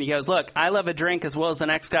introduce him, and he goes, look, I love a drink as well as the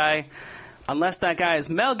next guy, unless that guy is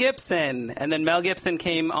Mel Gibson. And then Mel Gibson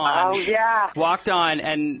came on, walked on,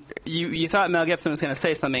 and you thought Mel Gibson was going to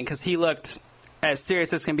say something because he looked as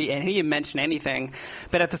serious as can be, and he didn't mention anything.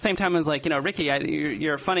 But at the same time, I was like, Ricky,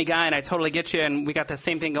 you're a funny guy, and I totally get you, and we got the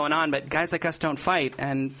same thing going on, but guys like us don't fight,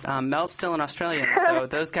 and Mel's still an Australian, so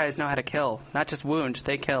those guys know how to kill. Not just wound,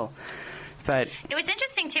 they kill. But it was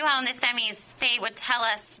interesting, too, how in the semis they would tell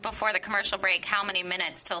us before the commercial break how many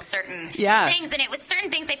minutes till certain things. And it was certain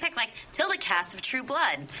things they picked, like, till the cast of True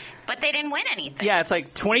Blood. But they didn't win anything. Yeah, it's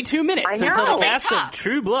like 22 minutes until the cast of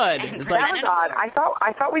True Blood. It's that was odd.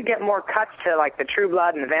 I thought we'd get more cuts to, like, the True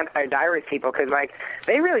Blood and the Vampire Diaries people, because, like,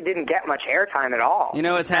 they really didn't get much airtime at all. You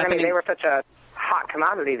know what's happening? I mean, they were such a hot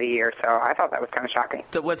commodity of the year, so I thought that was kind of shocking.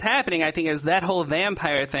 What's happening, I think, is that whole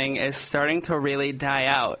vampire thing is starting to really die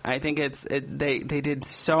out. I think they did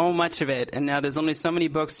so much of it, and now there's only so many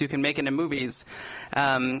books you can make into movies,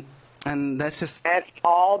 and that's just... It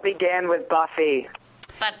all began with Buffy.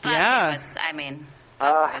 But Buffy was, I mean...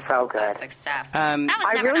 Oh, so good. Classic stuff. I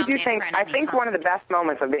really do think, one of the best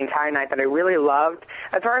moments of the entire night that I really loved,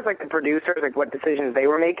 as far as like the producers, like what decisions they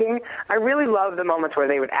were making, I really loved the moments where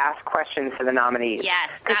they would ask questions to the nominees.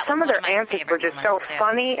 Yes, because some of their answers were just so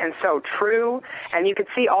funny and so true, and you could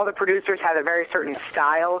see all the producers had a very certain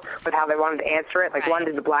style with how they wanted to answer it. Like one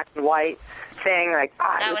did the black and white thing, like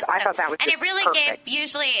I thought that was and just it really perfect. gave.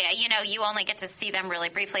 Usually, you only get to see them really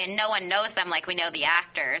briefly, and no one knows them like we know the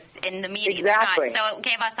actors in the media. Exactly. They're not. So it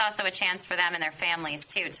gave us also a chance for them and their families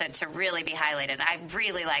too to really be highlighted. I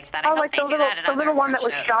really liked that. I hope like they do that at the little one that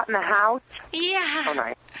shows. was shot in the house. Yeah. Oh,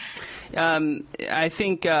 nice. I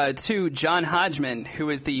think, too, John Hodgman, who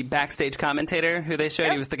was the backstage commentator who they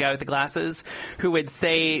showed, he was the guy with the glasses, who would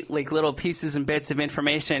say, like, little pieces and bits of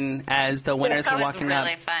information as the winners were walking up.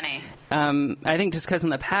 That was really funny. I think just because in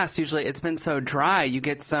the past, usually it's been so dry, you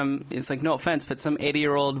get some, it's like, no offense, but some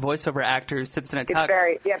 80-year-old voiceover actor who sits in a tux.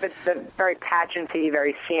 It's very pageanty,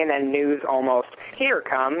 very CNN News almost. Here it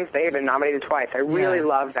comes. They've been nominated twice. I really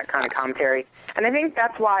love that kind of commentary. And I think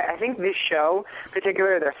that's why I think this show,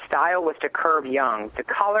 particularly their style, was to curve young. The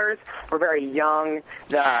colors were very young.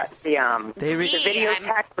 The video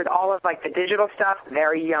text with all of like the digital stuff,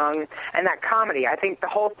 very young. And that comedy, I think the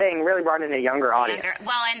whole thing really brought in a younger audience.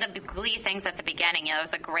 Well, and the Glee things at the beginning, that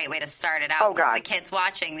was a great way to start it out. Oh, God. The kids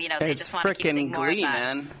watching, they just want to keep seeing more Glee, of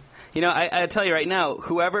that. Man. I tell you right now,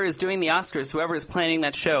 whoever is doing the Oscars, whoever is planning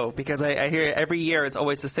that show, because I hear every year it's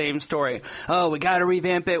always the same story. Oh, we got to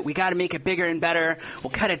revamp it. We got to make it bigger and better.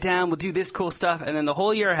 We'll cut it down. We'll do this cool stuff. And then the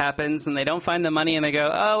whole year happens, and they don't find the money, and they go,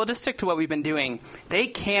 oh, we'll just stick to what we've been doing. They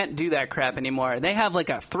can't do that crap anymore. They have like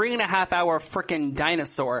a 3.5-hour frickin'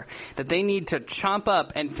 dinosaur that they need to chomp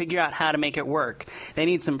up and figure out how to make it work. They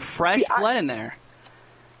need some fresh blood in there.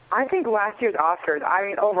 I think last year's Oscars,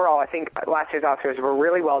 overall, I think last year's Oscars were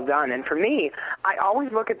really well done. And for me, I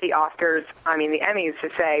always look at the Oscars, the Emmys, to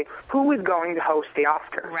say, who is going to host the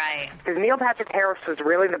Oscars? Right. Because Neil Patrick Harris was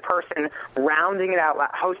really the person rounding it out,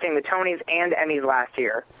 hosting the Tonys and Emmys last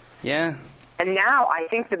year. Yeah. And now I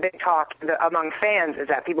think the big talk among fans is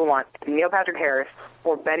that people want Neil Patrick Harris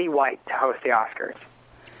or Betty White to host the Oscars.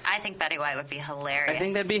 I think Betty White would be hilarious. I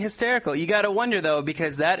think that'd be hysterical. You got to wonder, though,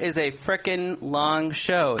 because that is a frickin' long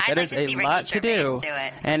show. I'd that like is to a see lot Ricky to do. Gervais do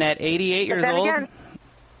it. And at 88 years old... Again,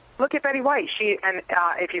 look at Betty White.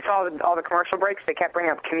 If you saw all the commercial breaks, they kept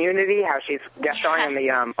bringing up Community, how she's guest starring in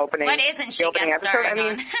the opening. What isn't she guest guest starring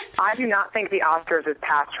on? I do not think the Oscars is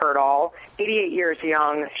past her at all. 88 years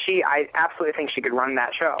young, I absolutely think she could run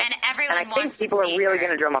that show. And everyone wants to see. I think people are really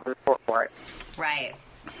going to drum up the support for it. Right.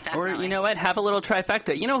 Definitely. Or, you know what, have a little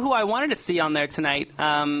trifecta. You know who I wanted to see on there tonight,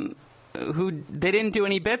 who they didn't do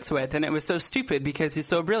any bits with, and it was so stupid because he's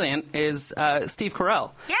so brilliant, is Steve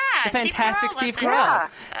Carell. Yeah, the fantastic Steve Carell.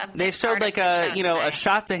 They showed like a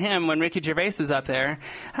shot to him when Ricky Gervais was up there.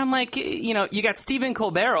 I'm like, you got Stephen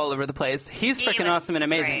Colbert all over the place. He's freaking awesome and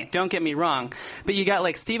amazing. Great. Don't get me wrong. But you got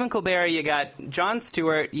like Stephen Colbert, you got Jon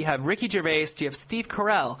Stewart, you have Ricky Gervais, you have Steve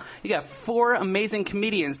Carell. You got 4 amazing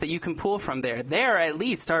comedians that you can pull from there. There at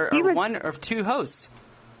least are one or 2 hosts.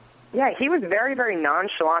 Yeah, he was very, very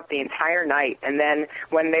nonchalant the entire night. And then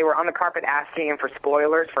when they were on the carpet asking him for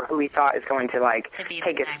spoilers for who he thought is going to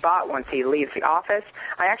take his spot once he leaves the office,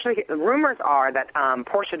 the rumors are that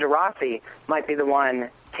Portia de Rossi might be the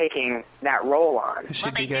one taking that role on.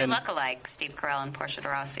 Well, they do look alike, Steve Carell and Portia de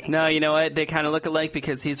Rossi. No, you know what? They kind of look alike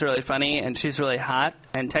because he's really funny and she's really hot.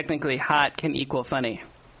 And technically hot can equal funny.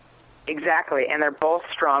 Exactly. And they're both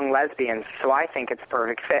strong lesbians, so I think it's a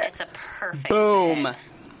perfect fit. It's a perfect Boom. fit.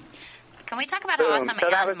 Can we talk about how awesome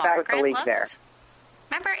Anne Margaret looked? There.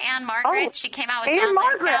 Remember Anne Margaret? She came out with Anne John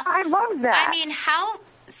Margaret, Lithgow. I love that. I mean, how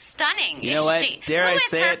stunning you know what? she? Dare Who I is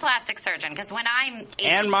say her it? plastic surgeon? Because when I'm 80,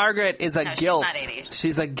 Anne Margaret is a no, gilf. She's not 80.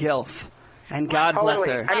 She's a gilf. And God bless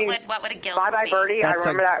her. What would a guilt Bye Bye be? Birdie. I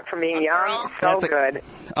remember that from being young. So good.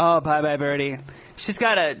 Oh, Bye Bye Birdie. She's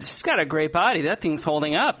got a great body. That thing's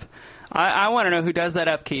holding up. I want to know who does that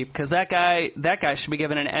upkeep, because that guy should be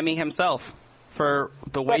given an Emmy himself for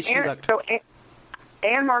the way she looked. So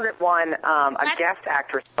Anne Margaret won a guest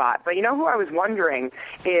actress spot, but you know who I was wondering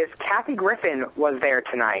is Kathy Griffin was there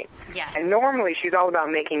tonight. Yes. And normally she's all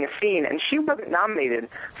about making a scene, and she wasn't nominated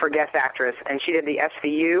for guest actress, and she did the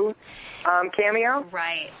SVU cameo.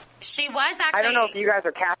 Right. She was actually... I don't know if you guys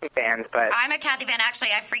are Kathy fans, but... I'm a Kathy fan. Actually,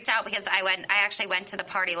 I freaked out because I actually went to the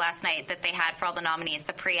party last night that they had for all the nominees,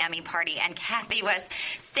 the pre-Emmy party, and Kathy was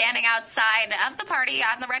standing outside of the party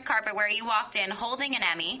on the red carpet where you walked in holding an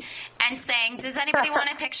Emmy and saying, "Does anybody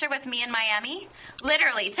want a picture with me and my Emmy?"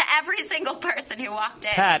 Literally, to every single person who walked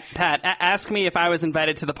in. Pat, ask me if I was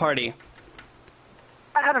invited to the party.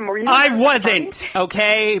 Adam, were you? I wasn't,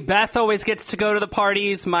 okay? Beth always gets to go to the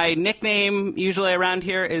parties. My nickname usually around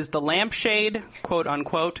here is the lampshade, quote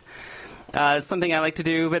unquote. It's something I like to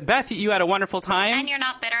do. But Beth, you had a wonderful time. And you're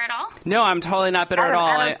not bitter at all? No, I'm totally not bitter at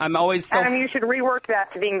all. I'm always so... Adam, you should rework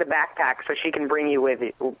that to being the backpack so she can bring you with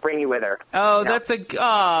her. Oh, that's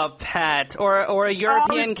Pat. Or a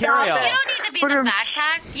European carry-on. You don't need to be the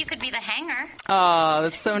backpack. You could be the hanger. Oh,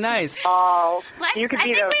 that's so nice. Oh, you could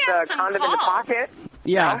be the condom in the pocket.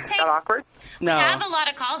 Yeah. Is that awkward? No. We have a lot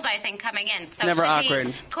of calls, I think, coming in. So never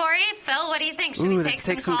awkward. Corey, Phil, what do you think? Should we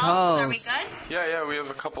take some calls? Are we good? Yeah, we have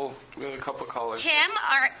a couple callers. Kim,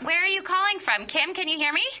 where are you calling from? Kim, can you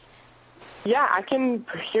hear me? Yeah, I can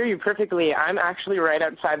hear you perfectly. I'm actually right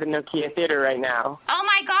outside the Nokia Theater right now. Oh,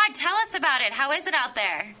 my God. Tell us about it. How is it out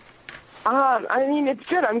there? I mean, it's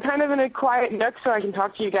good. I'm kind of in a quiet nook so I can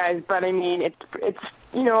talk to you guys, but I mean, it's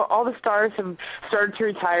you know, all the stars have started to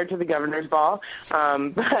retire to the Governor's Ball,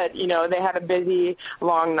 but, you know, they had a busy,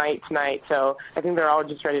 long night tonight, so I think they're all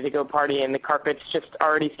just ready to go party, and the carpet's just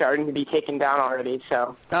already starting to be taken down already,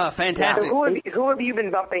 so. Oh, fantastic. So who have you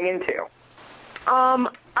been bumping into?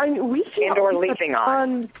 We see and/or leaping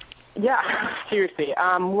on. Yeah, seriously.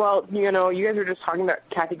 Well, you know, you guys were just talking about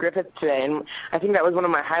Kathy Griffith today, and I think that was one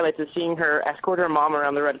of my highlights is seeing her escort her mom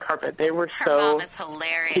around the red carpet. They were her so mom is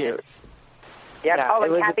hilarious. Cute. Yeah,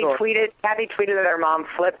 Kathy tweeted that her mom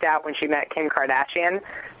flipped out when she met Kim Kardashian.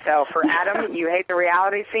 So for Adam, you hate the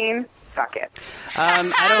reality scene? Suck it. I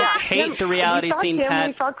don't hate the reality scene, Kim, Pat.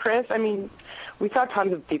 We saw Chris. I mean, we saw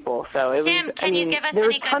tons of people. So it Kim, was. Can you give us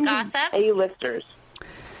any good gossip? A-listers.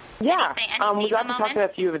 Yeah, any we got to talk to a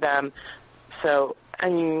few of them. So I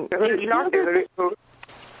mean,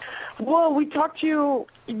 well, we talked to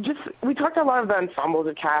a lot of the ensembles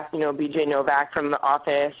of cast, you know, BJ Novak from The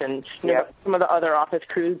Office and you know, some of the other Office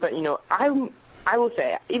crews. But, you know, I will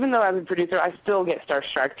say, even though as a producer, I still get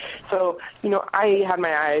starstruck. So, you know, I had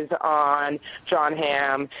my eyes on John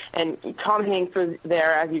Hamm, and Tom Hanks was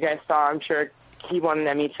there, as you guys saw. I'm sure he won an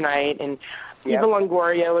Emmy tonight. And Eva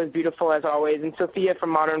Longoria was beautiful as always, and Sophia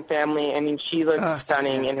from Modern Family. I mean, she looked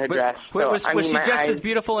stunning in her dress. Was she just as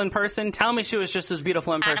beautiful in person? Tell me she was just as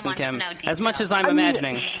beautiful in person, Kim. As much as I'm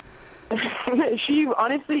imagining. She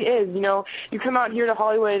honestly is. You know, you come out here to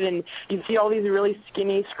Hollywood and you see all these really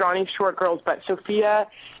skinny, scrawny, short girls, but Sophia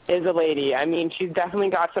is a lady. I mean, she's definitely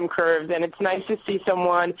got some curves, and it's nice to see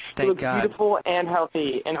someone who looks beautiful and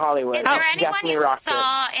healthy in Hollywood. Is there anyone you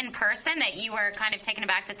saw in person that you were kind of taken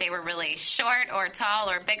aback that they were really short or tall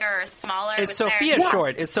or bigger or smaller? Is Sophia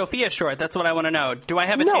short? Is Sophia short? That's what I want to know. Do I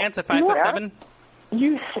have a chance at 5'7"?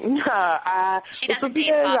 She doesn't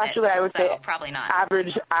date hobbits, actually, I would say probably not.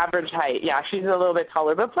 Average height. Yeah, she's a little bit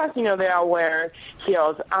taller. But plus, you know, they all wear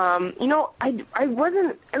heels. You know, I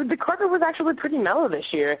wasn't. The carpet was actually pretty mellow this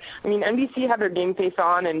year. I mean, NBC had their game face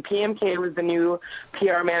on, and PMK was the new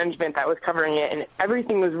PR management that was covering it, and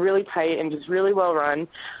everything was really tight and just really well run.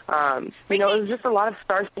 You know, it was just a lot of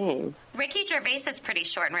star singing. Ricky Gervais is pretty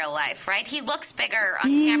short in real life, right? He looks bigger on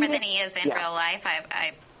camera than he is in real life.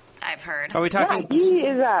 I've heard. Are we talking? Yeah, he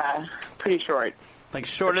is pretty short. Like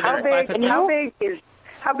shorter than 5'7"?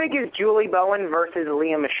 How big is Julie Bowen versus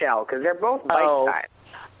Lea Michele? Because they're both bite-sized.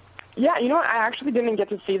 Yeah, you know what? I actually didn't get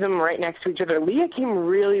to see them right next to each other. Lea came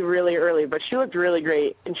really, really early, but she looked really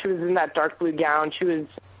great, and she was in that dark blue gown. She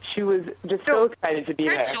was just so excited to be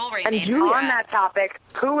there. Jewelry and on that topic,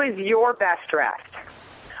 who is your best dressed?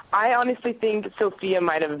 I honestly think Sophia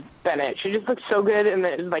might have been it. She just looked so good in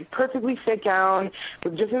the like perfectly fit gown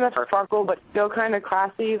with just enough sparkle, but still kind of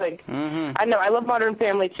classy. Like I know I love Modern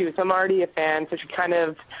Family too, so I'm already a fan. So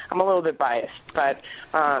I'm a little bit biased, but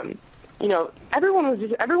you know,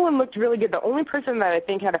 everyone looked really good. The only person that I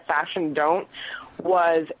think had a fashion don't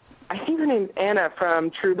was I think her name's Anna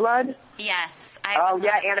from True Blood. Yes.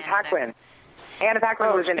 Anna Paquin. Anna Paquin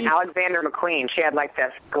was in Alexander McQueen. She had like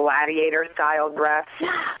this gladiator-style dress.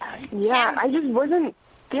 Yeah, I just wasn't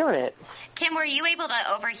feeling it. Kim, were you able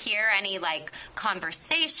to overhear any like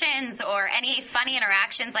conversations or any funny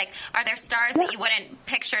interactions? Like, are there stars that you wouldn't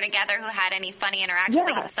picture together who had any funny interactions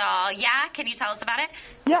that you saw? Yeah, can you tell us about it?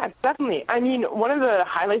 Yeah, definitely. I mean, one of the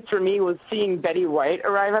highlights for me was seeing Betty White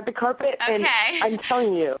arrive at the carpet. Okay. And I'm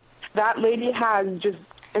telling you, that lady has just,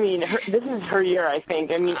 I mean, this is her year, I think.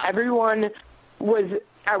 I mean, everyone was,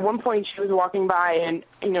 at one point she was walking by and,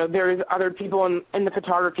 you know, there was other people in the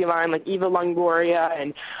photography line, like Eva Longoria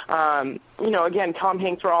and, you know, again, Tom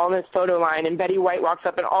Hanks were all in this photo line, and Betty White walks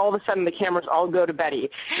up, and all of a sudden the cameras all go to Betty.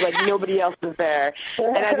 Like, nobody else is there.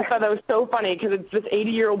 And I just thought that was so funny, because it's this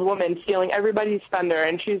 80-year-old woman stealing everybody's thunder,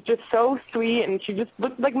 and she's just so sweet, and she just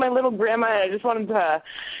looked like my little grandma, and I just wanted to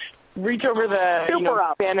reach over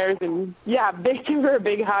the banners and give her a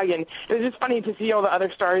big hug. And it was just funny to see all the other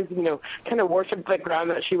stars, you know, kind of worship the ground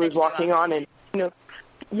that she was walking on, and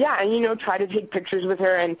try to take pictures with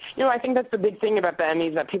her. And I think that's the big thing about the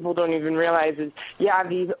Emmys that people don't even realize is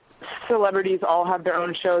these celebrities all have their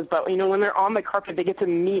own shows, but when they're on the carpet, they get to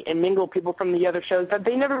meet and mingle people from the other shows that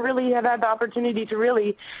they never really have had the opportunity to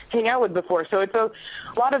really hang out with before. So it's a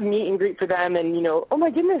lot of meet and greet for them, and oh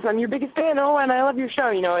my goodness, I'm your biggest fan, and I love your show.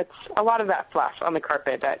 It's a lot of that fluff on the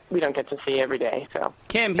carpet that we don't get to see every day. So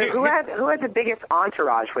Kim, who had the biggest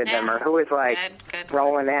entourage with them, or who was like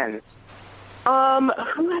rolling in?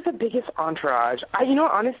 Who had the biggest entourage?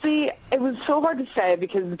 Honestly, it was so hard to say,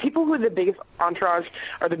 because the people who are the biggest entourage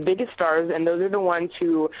are the biggest stars, and those are the ones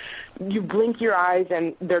who you blink your eyes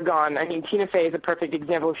and they're gone. I mean, Tina Fey is a perfect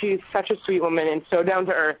example. She's such a sweet woman and so down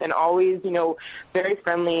to earth and always, very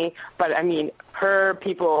friendly. But I mean, her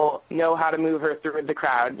people know how to move her through the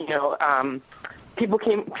crowd. People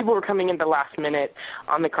were coming in the last minute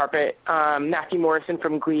on the carpet. Matthew Morrison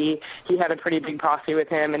from Glee, he had a pretty big posse with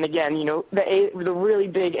him. And again, the really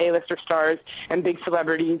big A-lister stars and big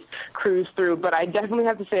celebrities cruised through. But I definitely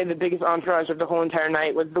have to say the biggest entourage of the whole entire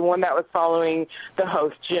night was the one that was following the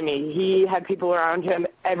host, Jimmy. He had people around him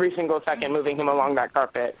every single second moving him along that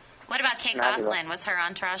carpet. What about Kate Gosselin? Was her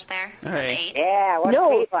entourage there? All right. Yeah, what's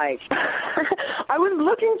Kate like? I was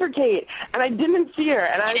looking for Kate, and I didn't see her,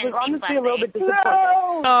 and I was honestly a little bit disappointed.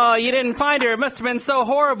 No! Oh, you didn't find her. It must have been so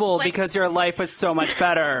horrible because your life was so much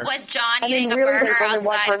better. Was John eating a burger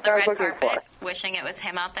outside of the red carpet, wishing it was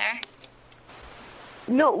him out there?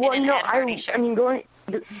 No, well, I mean,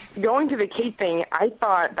 going to the Kate thing, I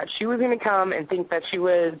thought that she was going to come and think that she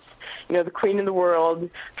was, the queen of the world,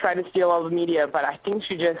 try to steal all the media, but I think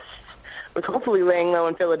she just was hopefully laying low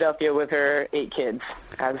in Philadelphia with her 8 kids,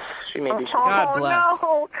 as she maybe should. God bless.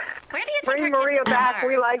 No. Where do you think Bring her Maria kids back. are?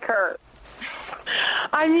 We like her.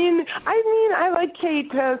 I mean, I like Kate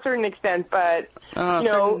to a certain extent, but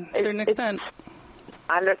certain extent.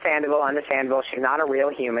 Understandable. She's not a real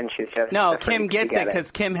human. She's just no. Kim gets it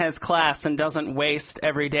because Kim has class and doesn't waste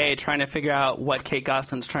every day trying to figure out what Kate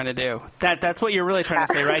Gosselin's trying to do. That's what you're really trying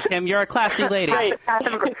to say, right, Kim? You're a classy lady. Right.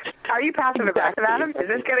 Are you passive aggressive, Adam? Is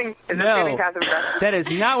this getting passive aggressive? That is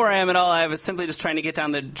not where I am at all. I was simply just trying to get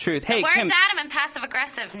down the truth. Hey, Where's Kim. Adam and passive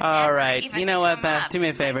aggressive? All right. You know what, Beth? Do me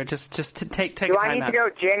a favor. Just take Do a time I need out. to go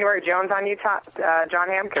January Jones on you, John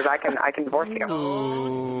Hamm? Because I can divorce you.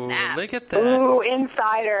 Oh, snap. Look at that. Ooh,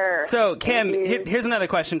 insider. So, Kim, here's another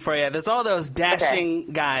question for you. There's all those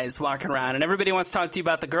dashing guys walking around, and everybody wants to talk to you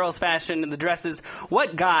about the girls' fashion and the dresses.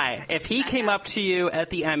 What guy, if he came up to you at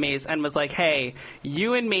the Emmys and was like, hey,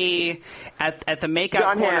 you and me at the makeout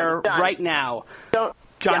John corner Hamm, right now.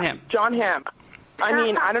 John Hamm. John Hamm. I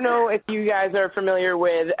mean, I don't know if you guys are familiar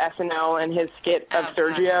with SNL and his skit of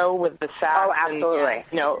Sergio with the sax. Oh, absolutely.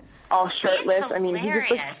 And, all shirtless. I mean, he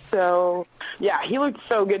just looked so... Yeah, he looked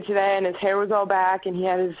so good today, and his hair was all back, and he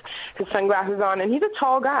had his sunglasses on, and he's a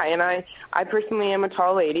tall guy, and I personally am a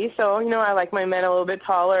tall lady, so, I like my men a little bit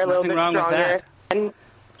taller, a little bit stronger. And,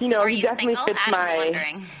 he definitely fits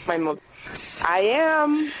my mold. I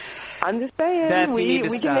am. I'm just saying, Beth, we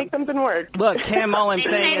can make something work. Look, Kim, all I'm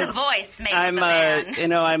saying say is the voice makes I'm, the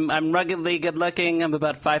man. I'm ruggedly good looking. I'm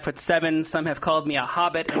about 5'7". Some have called me a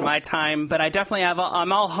hobbit in my time, but I definitely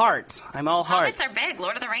I'm all heart. I'm all heart. Hobbits are big.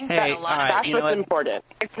 Lord of the Rings Hey, got a lot all right, of That's you know what's what? important.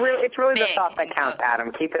 It's really the Big thought that counts, quotes.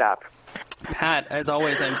 Adam. Keep it up. Pat, as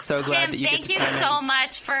always, I'm so glad Kim, that you get thank to you chime so in.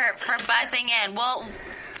 much for buzzing in. We'll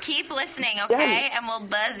keep listening, okay? And we'll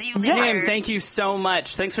buzz you later. Kim, thank you so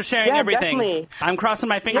much. Thanks for sharing Yeah, everything. definitely. I'm crossing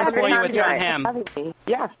my fingers for you with John Hamm.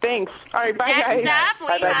 Yeah, thanks. All right, bye, guys. Next up, we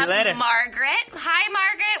Bye-bye. See have you later. Margaret. Hi,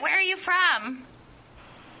 Margaret. Where are you from?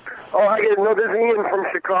 Oh, hi, guys. No, this is Ian from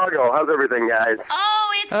Chicago. How's everything, guys?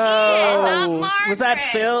 Oh, it's Ian, not Margaret. Was that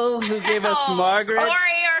Phil who gave us Margaret?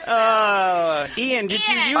 Or Oh, Ian, did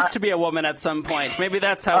you used to be a woman at some point? Maybe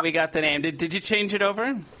that's how we got the name. Did you change it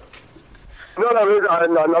over? No, there's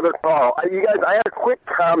another call. You guys, I had a quick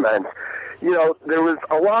comment. You know, there was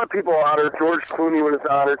a lot of people honored. George Clooney was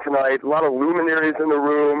honored tonight. A lot of luminaries in the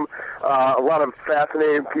room. A lot of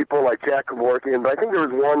fascinating people like Jack Kevorkian. But I think there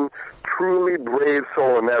was one truly brave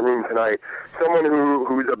soul in that room tonight. Someone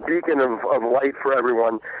who's a beacon of light for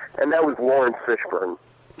everyone, and that was Lawrence Fishburne.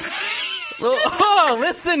 Oh,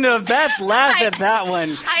 listen to Beth laugh at that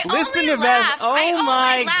one. Listen to Beth. Oh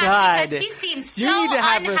my God! Because he seems so you need to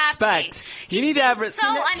have unhappy. respect. You need to have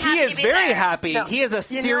respect. He is very happy. He is a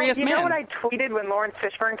serious man. You know what I tweeted when Lawrence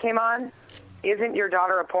Fishburne came on? Isn't your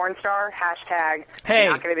daughter a porn star? Hashtag. Hey.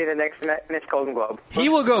 Not going to be the next Miss Golden Globe. He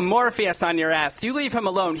will go Morpheus on your ass. You leave him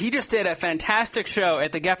alone. He just did a fantastic show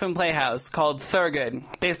at the Geffen Playhouse called Thurgood,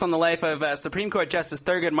 based on the life of Supreme Court Justice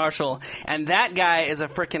Thurgood Marshall. And that guy is a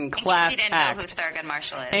freaking class didn't act. know who Thurgood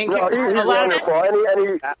Marshall is. And No, he's wonderful.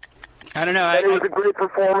 I don't know. And it was a great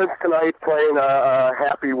performance tonight, playing a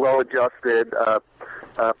happy, well-adjusted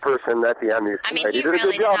person at the Emmys. I mean, he he did a really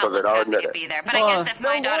good did job not of it. look I'll happy admit to it. be there. But I guess if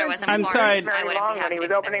my daughter wasn't I'm born, sorry. I Very wouldn't long be happy when he was to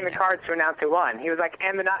be opening the there. cards to announce who won. He was like,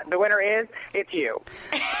 and the winner is, it's you.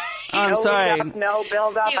 I'm sorry. No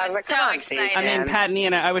build up. He I was was like, so come on, excited. Steve, I mean, man. Pat and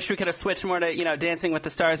Ian, I wish we could have switched more to, Dancing with the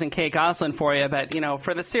Stars and Kate Gosselin for you, but,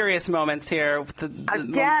 for the serious moments here, the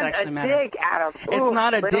moments that actually Again, matter. a dig, Adam. It's Ooh,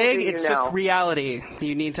 not a little dig, do you it's know. just reality.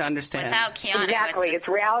 You need to understand. Without Keanu, Exactly. it's It's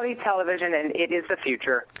reality television, and it is the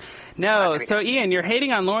future. No, so Ian, you're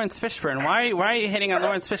hating on Lawrence Fishburne. Why are you hating on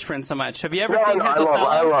Lawrence Fishburne so much? Have you ever seen his I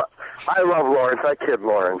Othello? love Lawrence. I kid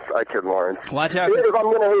Lawrence. Watch out. If I'm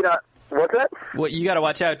going to hate on... What's that? Well, you got to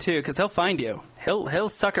watch out, too, because he'll find you. He'll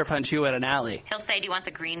sucker punch you in an alley. He'll say, do you want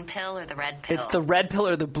the green pill or the red pill? It's the red pill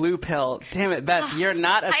or the blue pill. Damn it, Beth, you're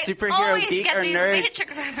not a I superhero always geek get or these nerd. major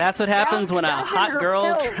references. That's what happens when a hot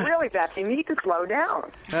girl... Really, Beth, you need to slow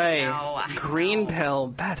down. Hey, green pill.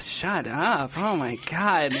 Beth, shut up. Oh, my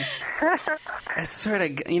God. I sort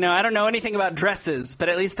of... I don't know anything about dresses, but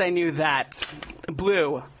at least I knew that.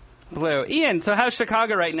 Blue. Ian, so how's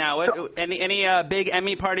Chicago right now? What, any big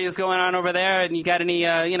Emmy parties going on over there? And you got any,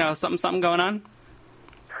 something going on?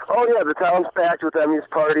 Oh, yeah, the town's packed with Emmys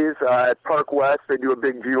parties. At Park West, they do a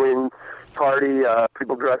big viewing party.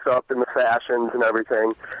 People dress up in the fashions and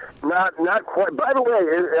everything. Not quite. By the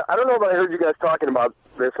way, I don't know if I heard you guys talking about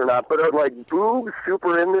this or not, but are, boobs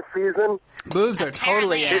super in this season? Boobs are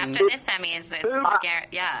totally in. After this Emmys,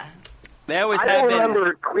 yeah. They always I have don't been.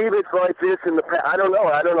 remember cleavage like this in the past. I don't know.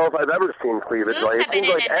 I don't know if I've ever seen cleavage Boobs like it. have been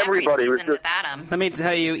Seems like in every everybody was season just... with Adam. Let me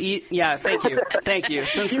tell you, thank you.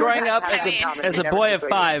 Since growing up as a boy of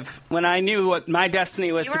 5, when I knew what my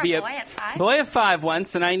destiny was You to were be a boy at 5? boy of 5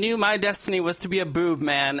 once, and I knew my destiny was to be a boob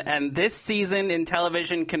man, and this season in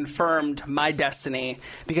television confirmed my destiny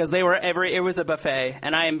because it was a buffet,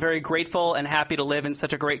 and I am very grateful and happy to live in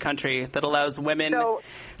such a great country that allows women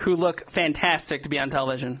who look fantastic to be on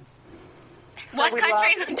television. What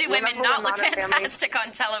country do women remember not when look Modern Family- fantastic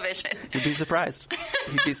on television? You'd be surprised.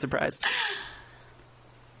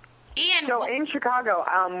 Ian, So in Chicago,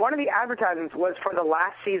 one of the advertisements was for the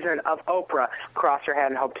last season of Oprah, Cross Your Head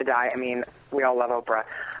and Hope to Die. I mean, we all love Oprah.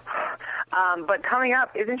 But coming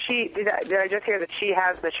up, isn't she, did I just hear that she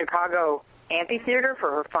has the Chicago Amphitheater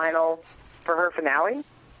for her finale?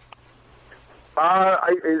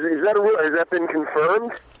 Has that been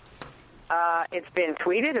confirmed? It's been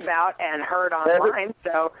tweeted about and heard online,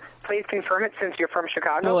 so please confirm it since you're from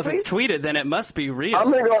Chicago. Well, if please. it's tweeted, then it must be real. I'm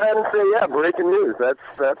going to go ahead and say, yeah, breaking news.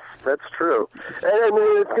 That's true. And I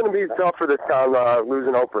mean, it's going to be tough for this town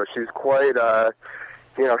losing Oprah. She's quite,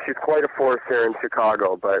 she's quite a force here in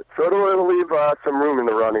Chicago. But so it'll leave some room in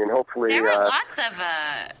the running, and hopefully. there were lots of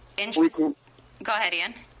interest. Go ahead,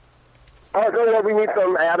 Ian. We need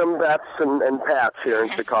some Adam, Beths, and Pats here in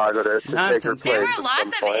Chicago to take her place. There were at lots some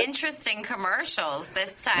of point. interesting commercials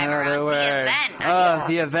this time Oh, around. there were. The event.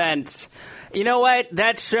 The event. You know what?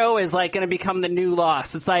 That show is going to become the new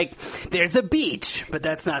Lost. It's like, there's a beach, but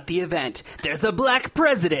that's not the event. There's a black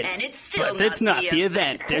president, And it's still but that's not the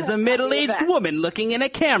event. There's a middle-aged woman looking in a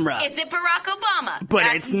camera, Is it Barack Obama? but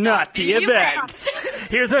That's it's not the event.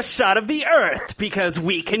 Here's a shot of the Earth, because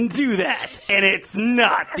we can do that, and it's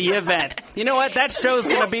not the event. You know what? That show's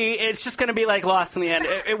going to be, it's just going to be like Lost in the end.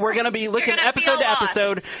 We're going to be looking gonna episode feel to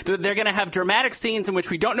episode. They're going to have dramatic scenes in which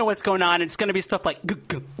we don't know what's going on. It's going to be stuff like,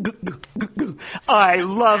 I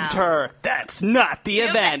loved her. That's not the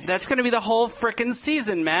event. That's going to be the whole frickin'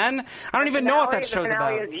 season, man. I don't even know what that show's the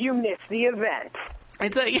about. finale is you missed the event.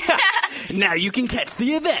 It's now you can catch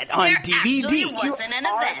the event on DVD. Actually wasn't an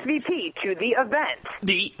event. RSVP to the event.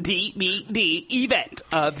 The DVD event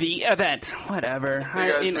of the event. Whatever.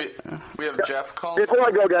 Hey guys, we have Jeff calling. Before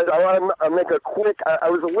I go, guys, I want to make a quick. I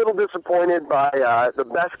was a little disappointed by the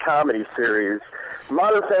Best Comedy Series.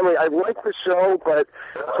 Modern Family, I like the show, but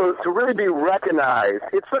to really be recognized,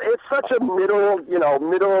 it's such a middle of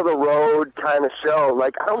the road kind of show.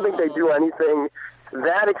 Like, I don't think they do anything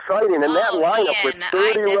that exciting, and that lineup with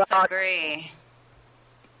 30 Rock. I disagree.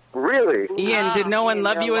 Really? Ian, did no one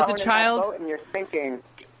love you as a child? And you're thinking.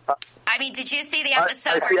 I mean, did you see the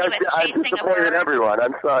episode where he was I chasing a disappointed bird? everyone.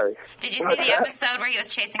 I'm sorry. Did you see the episode where he was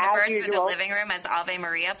chasing a bird through the usual. living room as Ave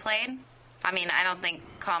Maria played? I mean, I don't think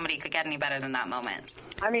comedy could get any better than that moment.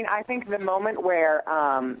 I mean, I think the moment where,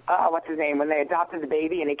 what's his name, when they adopted the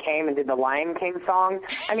baby and he came and did the Lion King song,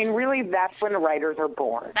 I mean, really, that's when the writers are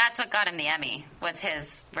born. That's what got him the Emmy, was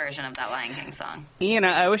his version of that Lion King song. Ian,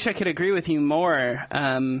 I wish I could agree with you more.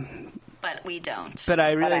 But we don't. But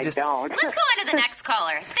I really Let's go on to the next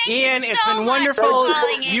caller. Thank Ian, you so it's been much wonderful. for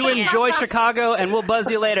calling in, You Ian. enjoy Chicago, and we'll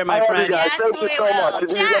buzz you later, my friend. Yes, we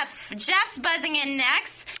will. Jeff's buzzing in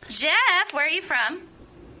next. Jeff, where are you from?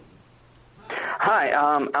 Hi,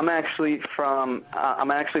 I'm actually from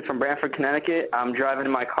Branford, Connecticut. I'm driving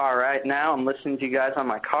in my car right now. I'm listening to you guys on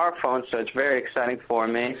my car phone, so it's very exciting for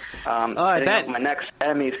me. I bet. My next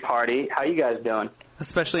Emmys party. How you guys doing?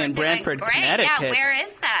 Especially in Branford, Great. Connecticut. Yeah, where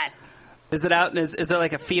is that? Is it out? Is there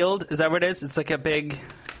like a field? Is that what it is? It's like a big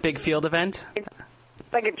field event? It's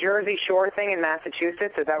like a Jersey Shore thing in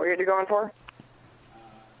Massachusetts. Is that what you're going for?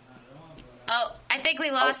 Oh, I think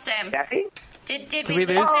we lost him. Jeffy? Did we we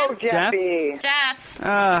lose lose him? Oh, Jeffy. Jeff.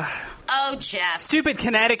 Oh, Jeff. Stupid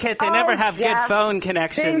Connecticut. They never have good Jeff. phone Ding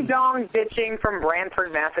connections. dong bitching from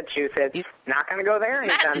Brantford, Massachusetts. Not going to go there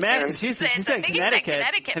anytime soon. Massachusetts. You said Connecticut.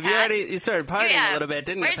 Have you started partying a little bit,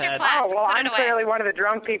 didn't Where's you, your Pat? flask? Oh, well, Put I'm it away. clearly one of the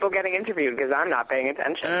drunk people getting interviewed because I'm not paying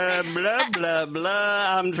attention. Blah, blah,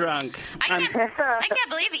 blah. I'm drunk. I can't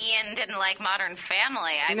believe Ian didn't like Modern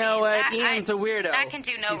Family. You know what? Ian's a weirdo. That can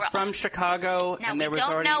do no He's wrong. from Chicago, No, and we there was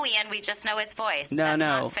don't already... know Ian. We just know his voice. No, That's no.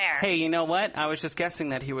 not fair. Hey, you know what? I was just guessing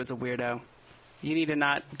that he was a weirdo. You need to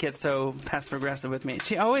not get so passive-aggressive with me.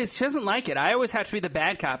 She doesn't like it. I always have to be the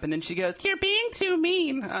bad cop, and then she goes, "You're being too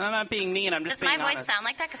mean." I'm not being mean. I'm just Does being my voice honest. sound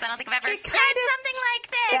like that? Because I don't think I've ever said something like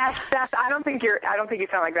this. Yes, I don't think you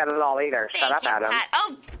sound like that at all either. Shut up, Thank you, Adam. Pat.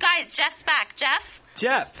 Oh, guys, Jeff's back.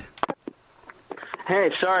 Jeff? Hey,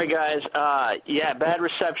 sorry guys. Bad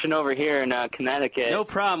reception over here in Connecticut. No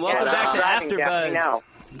problem. Welcome back to AfterBuzz.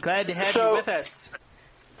 Glad to have you with us.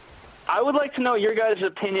 I would like to know your guys'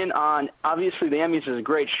 opinion on, obviously the Emmys is a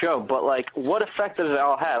great show, but like what effect does it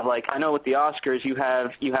all have? Like I know with the Oscars you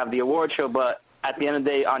have the award show, but at the end of the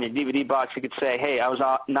day on your DVD box you could say, hey, I was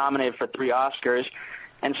nominated for 3 Oscars,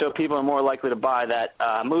 and so people are more likely to buy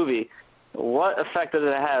that movie. What effect does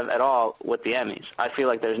it have at all with the Emmys? I feel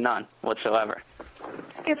like there's none whatsoever.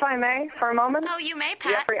 If I may, for a moment. Oh, you may,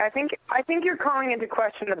 Pat. Jeffrey, I think you're calling into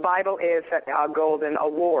question the Bible is a golden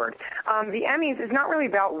award. The Emmys is not really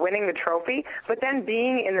about winning the trophy, but then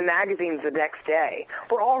being in the magazines the next day.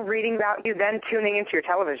 We're all reading about you, then tuning into your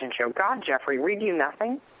television show. God, Jeffrey, read you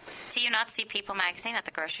nothing? Do you not see People magazine at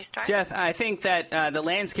the grocery store? Jeff, I think that the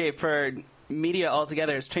landscape for media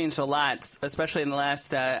altogether has changed a lot, especially in the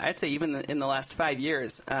last, I'd say even in the last 5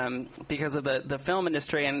 years, because of the film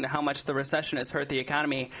industry and how much the recession has hurt the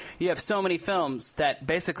economy. You have so many films that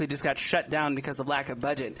basically just got shut down because of lack of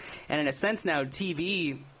budget. And in a sense now,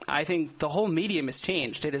 TV, I think the whole medium has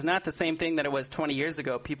changed. It is not the same thing that it was 20 years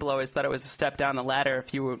ago. People always thought it was a step down the ladder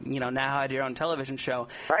if you were, now had your own television show.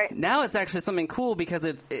 Right. Now it's actually something cool because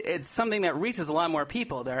it's something that reaches a lot more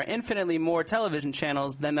people. There are infinitely more television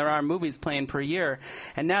channels than there are movies playing per year.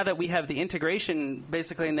 And now that we have the integration,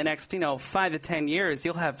 basically in the next, 5 to 10 years,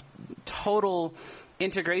 you'll have total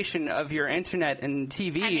integration of your internet and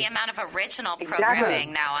TV. And the amount of original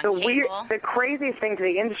programming now on cable. The craziest thing to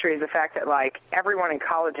the industry is the fact that, everyone in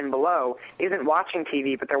college and below isn't watching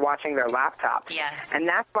TV, but they're watching their laptops. Yes. And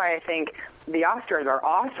that's why I think the Oscars are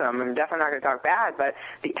awesome. I'm definitely not going to talk bad, but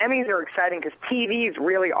the Emmys are exciting because TVs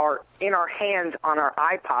really are in our hands on our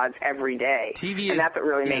iPods every day. And that's what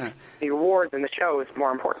really makes the awards and the shows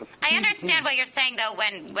more important. I understand what you're saying, though,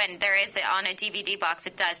 when there is on a DVD box,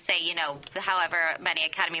 it does say, however many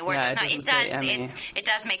Academy Awards. Yeah, it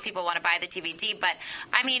does make people want to buy the DVD. But,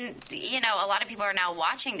 I mean, a lot of people are now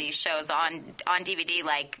watching these shows on DVD,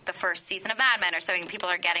 like the first season of Mad Men or something people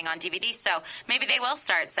are getting on DVD. So maybe they will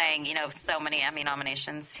start saying, so so many Emmy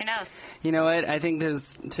nominations. Who knows? You know what? I think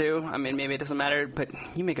there's 2. I mean, maybe it doesn't matter, but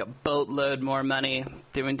you make a boatload more money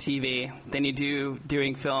doing TV than you do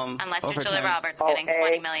doing film. Unless you're over Julia time. Roberts getting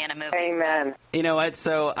 $20 million a movie. Amen. You know what?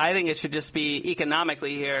 So I think it should just be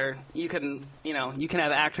economically here. You can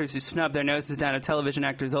have actors who snub their noses down at television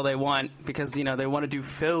actors all they want because, they want to do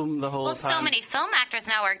film the whole time. Well, so many film actors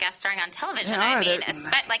now are guest starring on television. Yeah, I mean,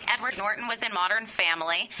 like Edward Norton was in Modern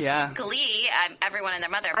Family. Yeah. Glee, everyone and their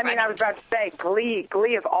mother. I was about to say,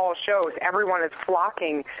 Glee of all shows, everyone is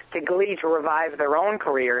flocking to Glee to revive their own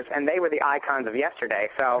careers, and they were the icons of yesterday.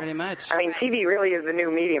 So, pretty much. I mean, TV really is the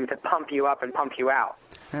new medium to pump you up and pump you out.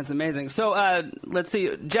 That's amazing. So, let's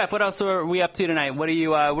see, Jeff. What else are we up to tonight? What are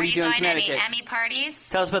you doing in Connecticut? Are you going to any Emmy parties?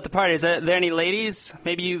 Tell us about the parties. Are there any ladies?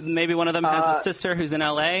 Maybe one of them has a sister who's in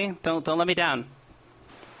LA. Don't let me down.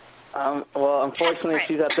 Well, unfortunately,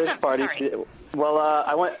 she's at this party.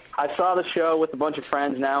 I saw the show with a bunch of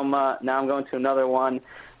friends. Now I'm going to another one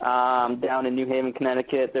down in New Haven,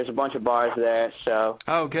 Connecticut. There's a bunch of bars there, so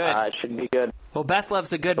good. It should be good. Well, Beth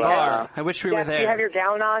loves a good bar. I wish we were there. Do you have your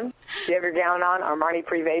gown on? Do you have your gown on? Armani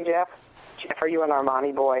Privé, Jeff? Jeff, are you an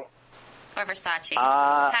Armani boy? Or Versace?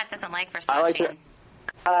 Pat doesn't like Versace. I like it.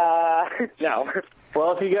 No.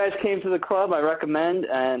 Well, if you guys came to the club, I recommend,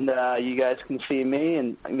 and you guys can see me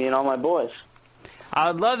and all my boys. I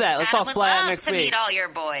would love that. Let's all fly out next week. Meet all your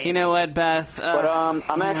boys. You know what, Beth? But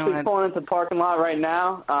I'm actually pulling into the parking lot right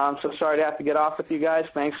now. So sorry to have to get off with you guys.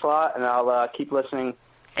 Thanks a lot, and I'll keep listening.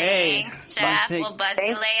 Thanks, Jeff. We'll buzz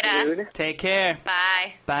you later. Dude. Take care.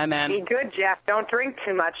 Bye. Bye, man. Be good, Jeff. Don't drink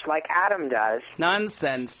too much like Adam does.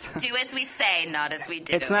 Nonsense. Do as we say, not as we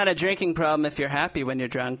do. It's not a drinking problem if you're happy when you're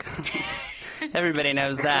drunk. Everybody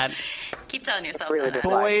knows that. Keep telling yourself that.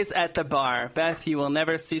 Boys at the bar. Beth, you will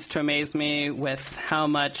never cease to amaze me with how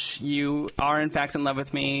much you are, in fact, in love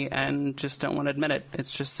with me and just don't want to admit it.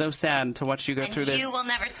 It's just so sad to watch you go through this. You will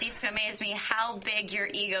never cease to amaze me how big your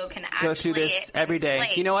ego can actually go through this every day.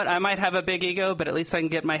 inflate. You know what? I might have a big ego, but at least I can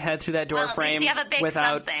get my head through that door frame at least you have a big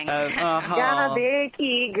without. something. Got a big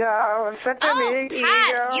ego. Such a big ego.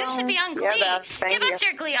 Pat, you should be on Glee. Yeah, Give us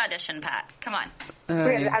your Glee audition, Pat. Come on.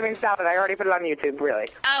 Stop it. I already put it on YouTube, really.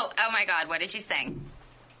 Oh my God. What did you sing?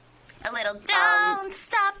 A little don't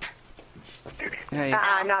stop. Hey.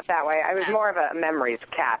 Not that way. I was more of a memories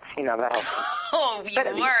Cats, that. Oh,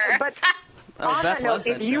 you were. But on Beth that note, loves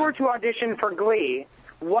that if you show. were to audition for Glee,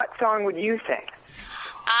 what song would you sing?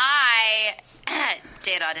 I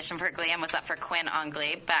did audition for Glee and was up for Quinn on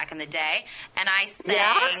Glee back in the day, and I sang.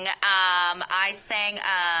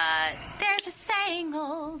 There's a saying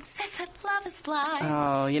old says that love is blind.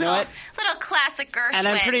 Oh, you know what? Little classic Gershwin. And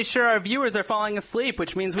I'm pretty sure our viewers are falling asleep,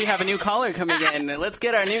 which means we have a new caller coming in. Let's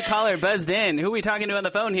get our new caller buzzed in. Who are we talking to on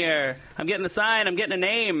the phone here? I'm getting the sign. I'm getting a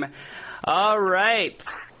name. All right.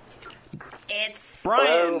 It's Brian.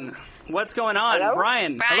 Hello. What's going on? Hello?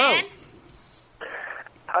 Brian. Brian? Hello.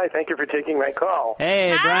 Hi, thank you for taking my call.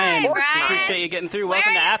 Hey, Brian. Brian. Appreciate you getting through. Where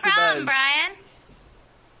Welcome to are you AfterBuzz. from, Brian?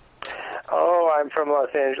 Oh, I'm from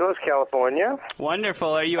Los Angeles, California. Wonderful.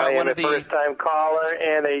 Are you I one am of a the first-time caller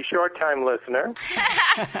and a short-time listener.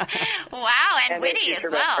 Wow, and witty as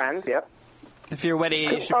well. Friends, yep. If you're witty,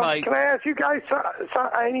 you should probably. Can I ask you guys?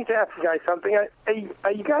 I need to ask you guys something.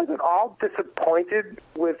 Are you guys at all disappointed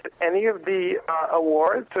with any of the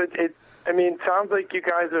awards? It sounds like you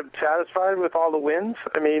guys are satisfied with all the wins.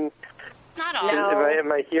 Not all. Am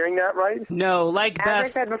I hearing that right? No, like As Beth. I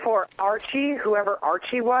said before, Archie, whoever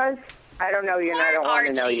Archie was, I don't know you, and I don't want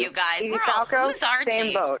to know you. guys. Edie We're all, Falco, who's Archie?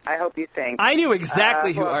 same boat. I hope you think. I knew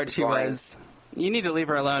exactly who well, Archie boring. was. You need to leave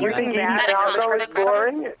her alone. You Beth. think Edie Is that a Falco comic is book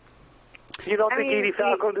boring? You don't think mean, Edie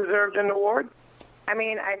Falco deserved an award? I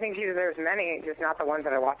think she deserves many, just not the ones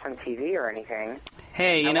that I watch on TV or anything.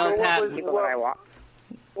 Hey, you know, Pat. People that I watch.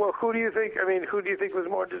 Well, who do you think? Who do you think was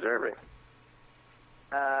more deserving?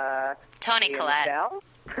 Toni Collette.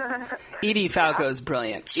 Edie Falco's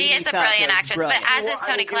brilliant. She Edie is a brilliant Falco's actress, brilliant. but as is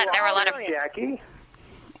Toni Collette, there were a lot of. Jackie.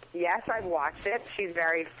 Yes, I've watched it. She's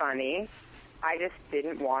very funny. I just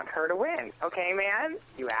didn't want her to win. Okay, man?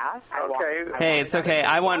 You asked. Hey, it's okay.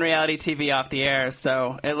 I want reality TV off the air,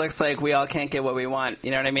 so it looks like we all can't get what we want.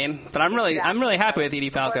 You know what I mean? But I'm really happy with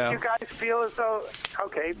Edie Falco. But you guys feel as though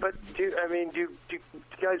but do you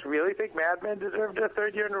guys really think Mad Men deserved a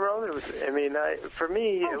third year in a row? It was, for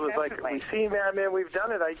me, it was definitely. like we've seen Mad Men, we've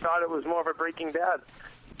done it. I thought it was more of a Breaking Bad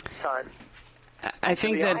time. I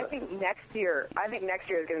think I think next year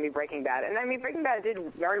is going to be Breaking Bad, and Breaking Bad did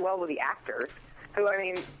very well with the actors. who, I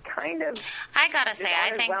mean, kind of. I gotta say,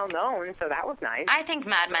 I think well known, so that was nice. I think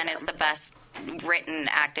Mad Men is the best written,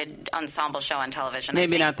 acted ensemble show on television.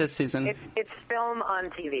 Maybe not this season. It's film on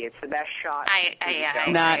TV. It's the best shot.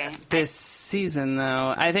 Not this season,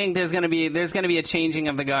 though. I think there's going to be a changing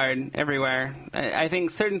of the guard everywhere. I think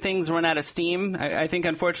certain things run out of steam. I think,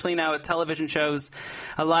 unfortunately, now with television shows,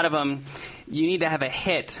 a lot of them, you need to have a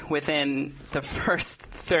hit within the first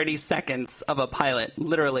 30 seconds of a pilot,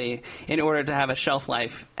 literally, in order to have a shelf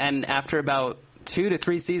life. And after about 2 to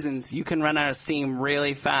 3 seasons, you can run out of steam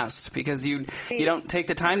really fast because you don't take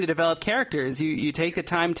the time to develop characters. You take the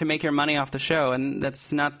time to make your money off the show, and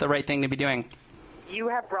that's not the right thing to be doing. You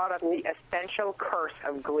have brought up the essential curse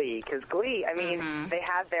of Glee, because Glee, I mean, they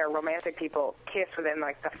had their romantic people kiss within,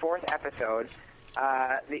 like, the 4th episode.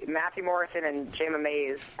 Matthew Morrison and Jayma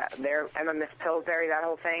Mays, Emma Miss Pillsbury, that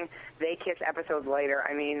whole thing, they kiss episodes later.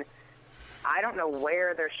 I mean, I don't know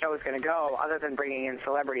where their show is going to go other than bringing in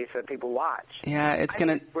celebrities so that people watch. Yeah, it's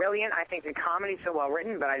going to... brilliant. I think the comedy's so well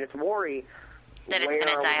written, but I just worry that it's going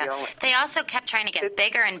to die out. They also kept trying to get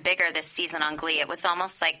bigger and bigger this season on Glee. It was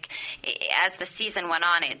almost like as the season went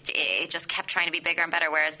on, it just kept trying to be bigger and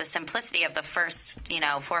better, whereas the simplicity of the first,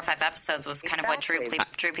 4 or 5 episodes was kind of what drew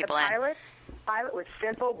people in. Pilot was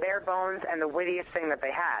simple, bare bones, and the wittiest thing that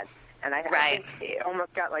they had. And I think it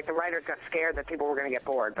almost got, like, the writers got scared that people were going to get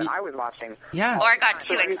bored, but I was watching. Yeah. Or got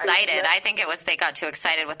too excited. I think it was they got too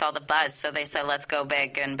excited with all the buzz, so they said, let's go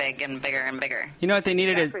big and big and bigger and bigger. You know what they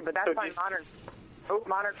needed is... But that's why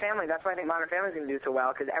Modern Family, that's why I think Modern Family is going to do so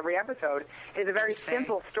well, because every episode is a very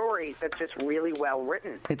simple story that's just really well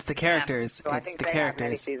written. It's the characters. Yeah. So it's the characters. Have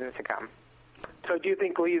many seasons to come. So do you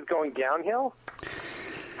think Glee is going downhill?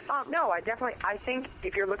 No, I think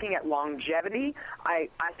if you're looking at longevity, I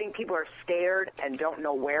think people are scared and don't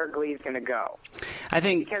know where Glee's going to go. I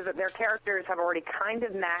think... Because their characters have already kind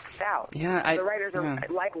of maxed out. Yeah, the writers,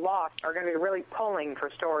 like Lost, are going to be really pulling for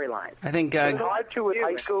storylines. I think... it's hard to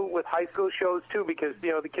with high school shows, too, because,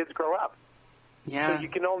 the kids grow up. Yeah. So you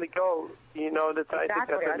can only go, I think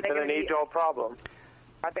that's been an age-old problem.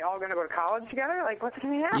 Are they all going to go to college together? Like, what's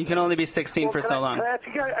going to happen? You can only be 16 for so long.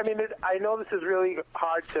 I know this is really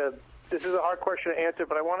this is a hard question to answer,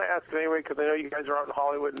 but I want to ask it anyway because I know you guys are out in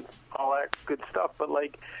Hollywood and all that good stuff. But,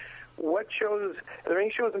 like, are there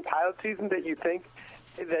any shows in pilot season that you think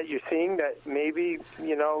that you're seeing that maybe,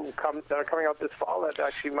 that are coming out this fall that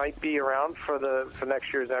actually might be around for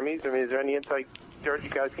next year's Emmys? I mean, is there any insight you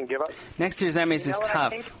guys can give us? Next year's Emmys is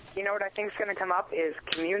tough. You know what I think is going to come up is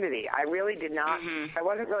Community. I really did not, I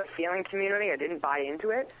wasn't really feeling Community. I didn't buy into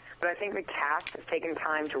it. But I think the cast has taken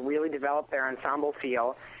time to really develop their ensemble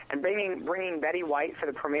feel. And bringing Betty White for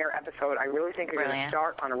the premiere episode, I really think are going to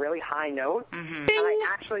start on a really high note. And I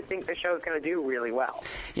actually think the show's going to do really well.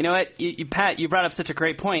 You know what, Pat, you brought up such a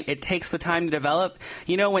great point. It takes the time to develop.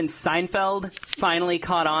 When Seinfeld finally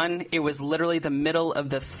caught on, it was literally the middle of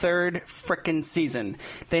the 3rd frickin' season.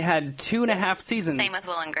 They had 2.5 seasons. Same with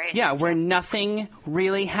Will and Grace. Yeah, where nothing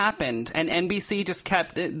really happened. And NBC just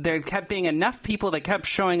there kept being enough people that kept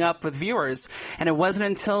showing up with viewers. And it wasn't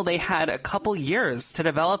until they had a couple years to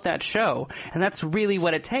develop that show, and that's really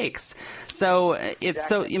what it takes. So it's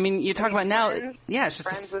you talk about now. Friends, it's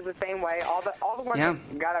just Friends was the same way. All the ones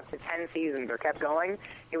that got up to 10 seasons or kept going.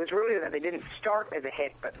 It was really that they didn't start as a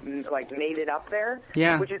hit, but like made it up there.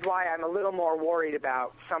 Yeah. Which is why I'm a little more worried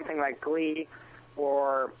about something like Glee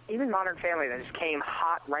or even Modern Family that just came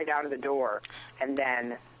hot right out of the door, and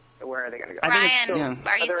then. Where are they going to go? Brian,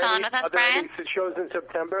 are you still on with us, Brian? Are there any shows in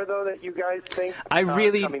September, though, that you guys think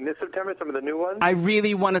coming this September, some of the new ones? I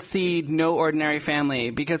really want to see No Ordinary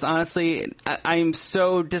Family because, honestly, I'm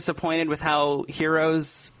so disappointed with how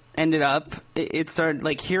Heroes ended up. It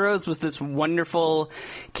started, Heroes was this wonderful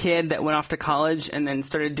kid that went off to college and then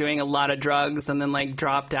started doing a lot of drugs and then,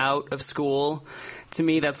 dropped out of school. To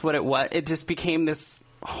me, that's what it was. It just became this...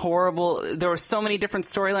 horrible. There were so many different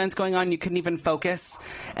storylines going on, you couldn't even focus.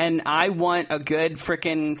 And I want a good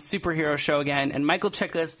frickin' superhero show again. And Michael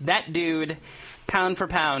Chiklis, that dude, pound for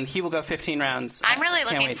pound, he will go 15 rounds. I'm really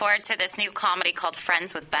looking forward to this new comedy called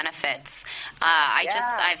Friends with Benefits.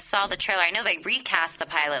 I saw the trailer. I know they recast the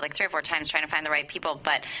pilot 3 or 4 times trying to find the right people,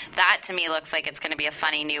 but that to me looks like it's going to be a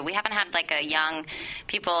funny new. We haven't had a young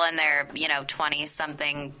people in their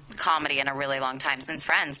 20-something comedy in a really long time, since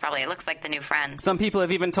Friends. Probably it looks like the new Friends. Some people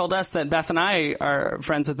have even told us that Beth and I are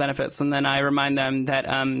friends with benefits, and then I remind them that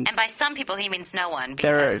and by some people he means no one.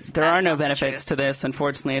 There Because are no benefits to this.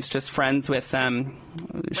 Unfortunately, it's just friends with shackles.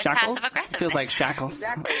 passive-aggressiveness. Feels like shackles.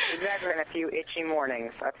 Exactly, and a few itchy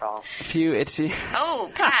mornings, that's all. A few itchy.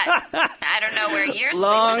 Oh, Pat, I don't know where you're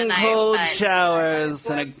long sleeping tonight, cold but showers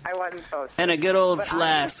I wasn't supposed to. and a good old But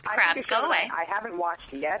flask. I Crabs, think it's go away. I haven't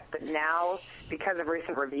watched yet, but now, because of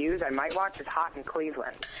recent reviews, I might watch It's Hot in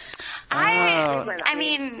Cleveland. I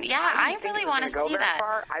mean, yeah, I really want to go see very that.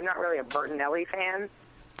 far. I'm not really a Bertinelli fan,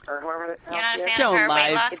 or whoever. You're not a fan Don't of her weight lie.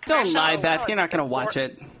 loss Don't lie, commercials? Beth. You're not going to watch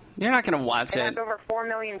it. You're not going to watch It it. has over 4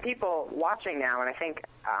 million people watching now, and I think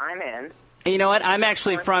I'm in. You know what? I'm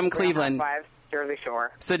actually from Cleveland. Five, Jersey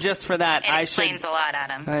Shore. So just for that, It I should. explains a lot,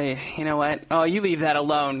 Adam. Hey, you know what? Oh, you leave that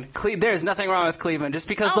alone. There's nothing wrong with Cleveland. Just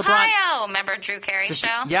because LeBron. Ohio! Remember Drew Carey's Just-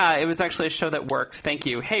 show? Yeah, it was actually a show that worked. Thank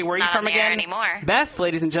you. Hey, where It's are you not from on the air again? anymore. Beth,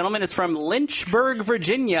 ladies and gentlemen, is from Lynchburg,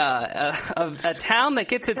 Virginia, a town that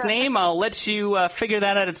gets its name. I'll let you figure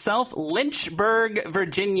that out itself. Lynchburg,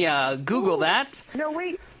 Virginia. Google that. No,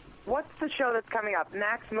 wait. What's the show that's coming up?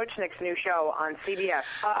 Max Muchnick's new show on CBS.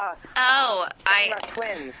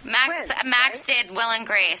 Twins. Max did Will and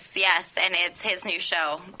Grace, yes, and it's his new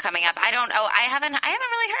show coming up. I haven't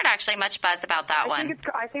really heard actually much buzz about that one.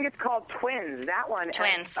 I think it's called Twins. That one.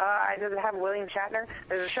 Twins. Does it have William Shatner?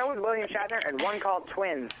 There's a show with William Shatner and one called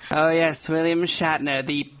Twins. Oh yes, William Shatner.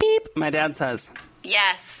 The beep. My dad says.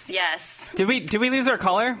 Yes. Did we lose our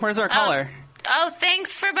caller? Where's our caller? Oh,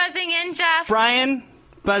 thanks for buzzing in, Jeff. Brian.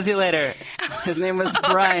 Buzz you later. His name was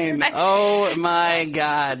Brian. Oh my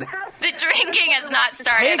God. The drinking has not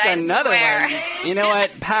started. Take another I swear. one. You know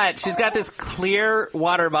what, Pat? She's got this clear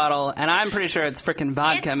water bottle, and I'm pretty sure it's freaking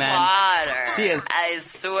vodka, It's man. water. She is. I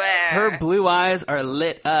swear. Her blue eyes are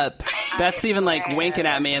lit up. Beth's even like winking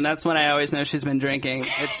at me, and that's when I always know she's been drinking.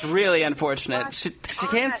 It's really unfortunate. She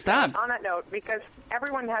can't stop. On that note, because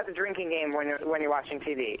everyone has a drinking game when you're watching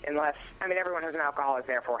TV, everyone who's an alcoholic,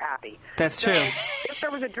 therefore happy. That's So, true. if there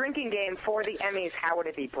was a drinking game for the Emmys, how would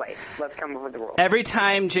it be played? Let's come up with the rules. Every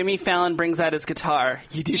time Jimmy Fallon brings out his guitar,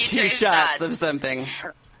 you do two shots of something.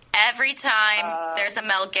 Every time there's a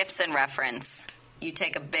Mel Gibson reference, you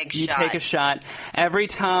take a big You shot. take a shot. Every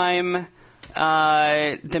time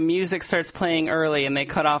the music starts playing early and they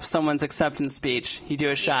cut off someone's acceptance speech, you do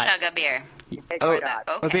a You shot. chug a beer. Take Oh, a shot.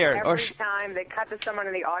 a beer. Every Or time they cut to someone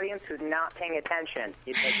in the audience who's not paying attention,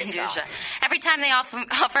 you take a Do a shot. shot. Every time they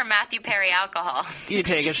offer Matthew Perry alcohol, you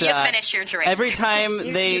take a you shot. finish your drink. Every time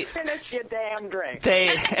You finish your damn drink.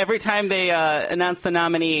 every time they announce the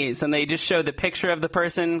nominees and they just show the picture of the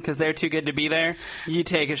person because they're too good to be there, you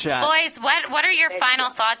take a shot. Boys, what are your final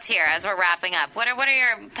thoughts here as we're wrapping up? What are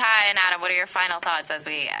your Pat and Adam? What are your final thoughts as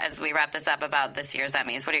we wrap this up about this year's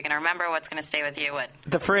Emmys? What are you going to remember? What's going to stay with you? What?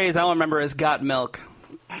 The phrase I'll remember is "got milk."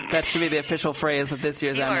 That should be the official phrase of this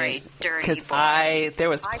year's You are a Emmys. dirty boy. There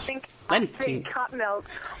was I think plenty. cut milk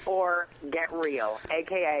or get real,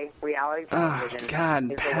 a.k.a. reality Oh, television.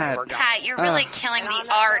 God, is the way Pat. we're going. Pat, you're really Ugh. killing And on the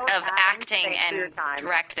that art note, of Adam, acting thanks for your and time.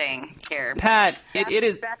 directing here. Pat, it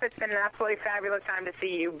is. Beth, it's been an absolutely fabulous time to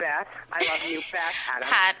see you, Beth. I love you, Beth. Adam.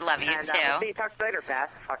 Pat, love you and, too. We'll see you. Talk to you later, Beth.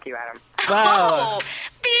 Fuck you, Adam. Wow. Oh,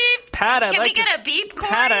 beep. Pat, I'd Can like we get to, a beep, Corey?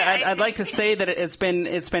 Pat, I'd like to say that it's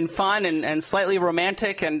been fun and slightly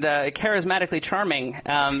romantic and charismatically charming,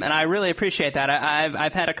 and I really appreciate that.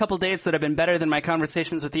 I've had a couple dates that have been better than my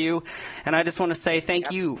conversations with you, and I just want to say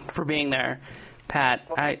thank you for being there, Pat.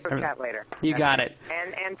 We'll chat later. You got it.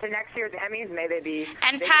 And to next year's Emmys, may they be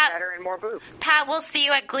And bigger, Pat- better, and more boobs. Pat, we'll see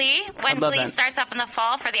you at Glee when I'd love Glee that. starts up in the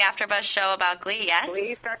fall for the AfterBuzz show about Glee. Yes.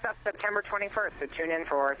 Glee starts up September 21st, so tune in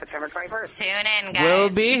for September 21st. Tune in, guys. We'll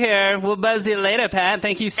be here. We'll buzz you later, Pat.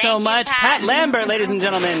 Thank you so Thank you, much. Pat. Lambert, ladies and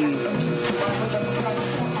gentlemen.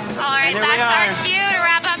 All right, And here we that's our are. cue to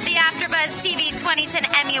wrap up the AfterBuzz TV 2010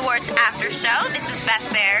 Emmy Awards after show. This is Beth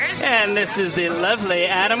Bears. And this is the lovely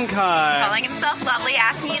Adam Carr. Calling himself lovely,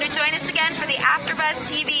 asking you to join us again for the AfterBuzz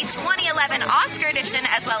TV 2011 Oscar edition,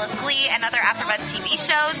 as well as Glee and other AfterBuzz TV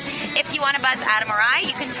shows. If you want to buzz Adam or I,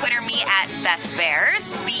 you can Twitter me at Beth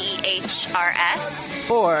Bears, BEHRS.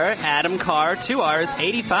 Or Adam Carr, 2Rs,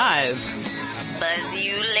 85. Buzz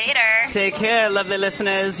you later. Take care, lovely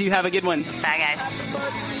listeners. You have a good one. Bye, guys.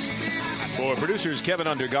 For producers Kevin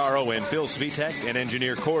Undergaro and Phil Svitek and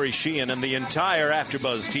engineer Corey Sheehan and the entire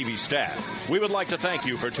AfterBuzz TV staff, we would like to thank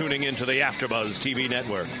you for tuning into the AfterBuzz TV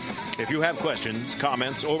network. If you have questions,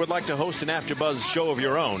 comments, or would like to host an AfterBuzz show of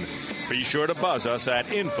your own, be sure to buzz us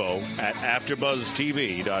at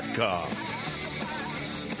info@AfterBuzzTV.com.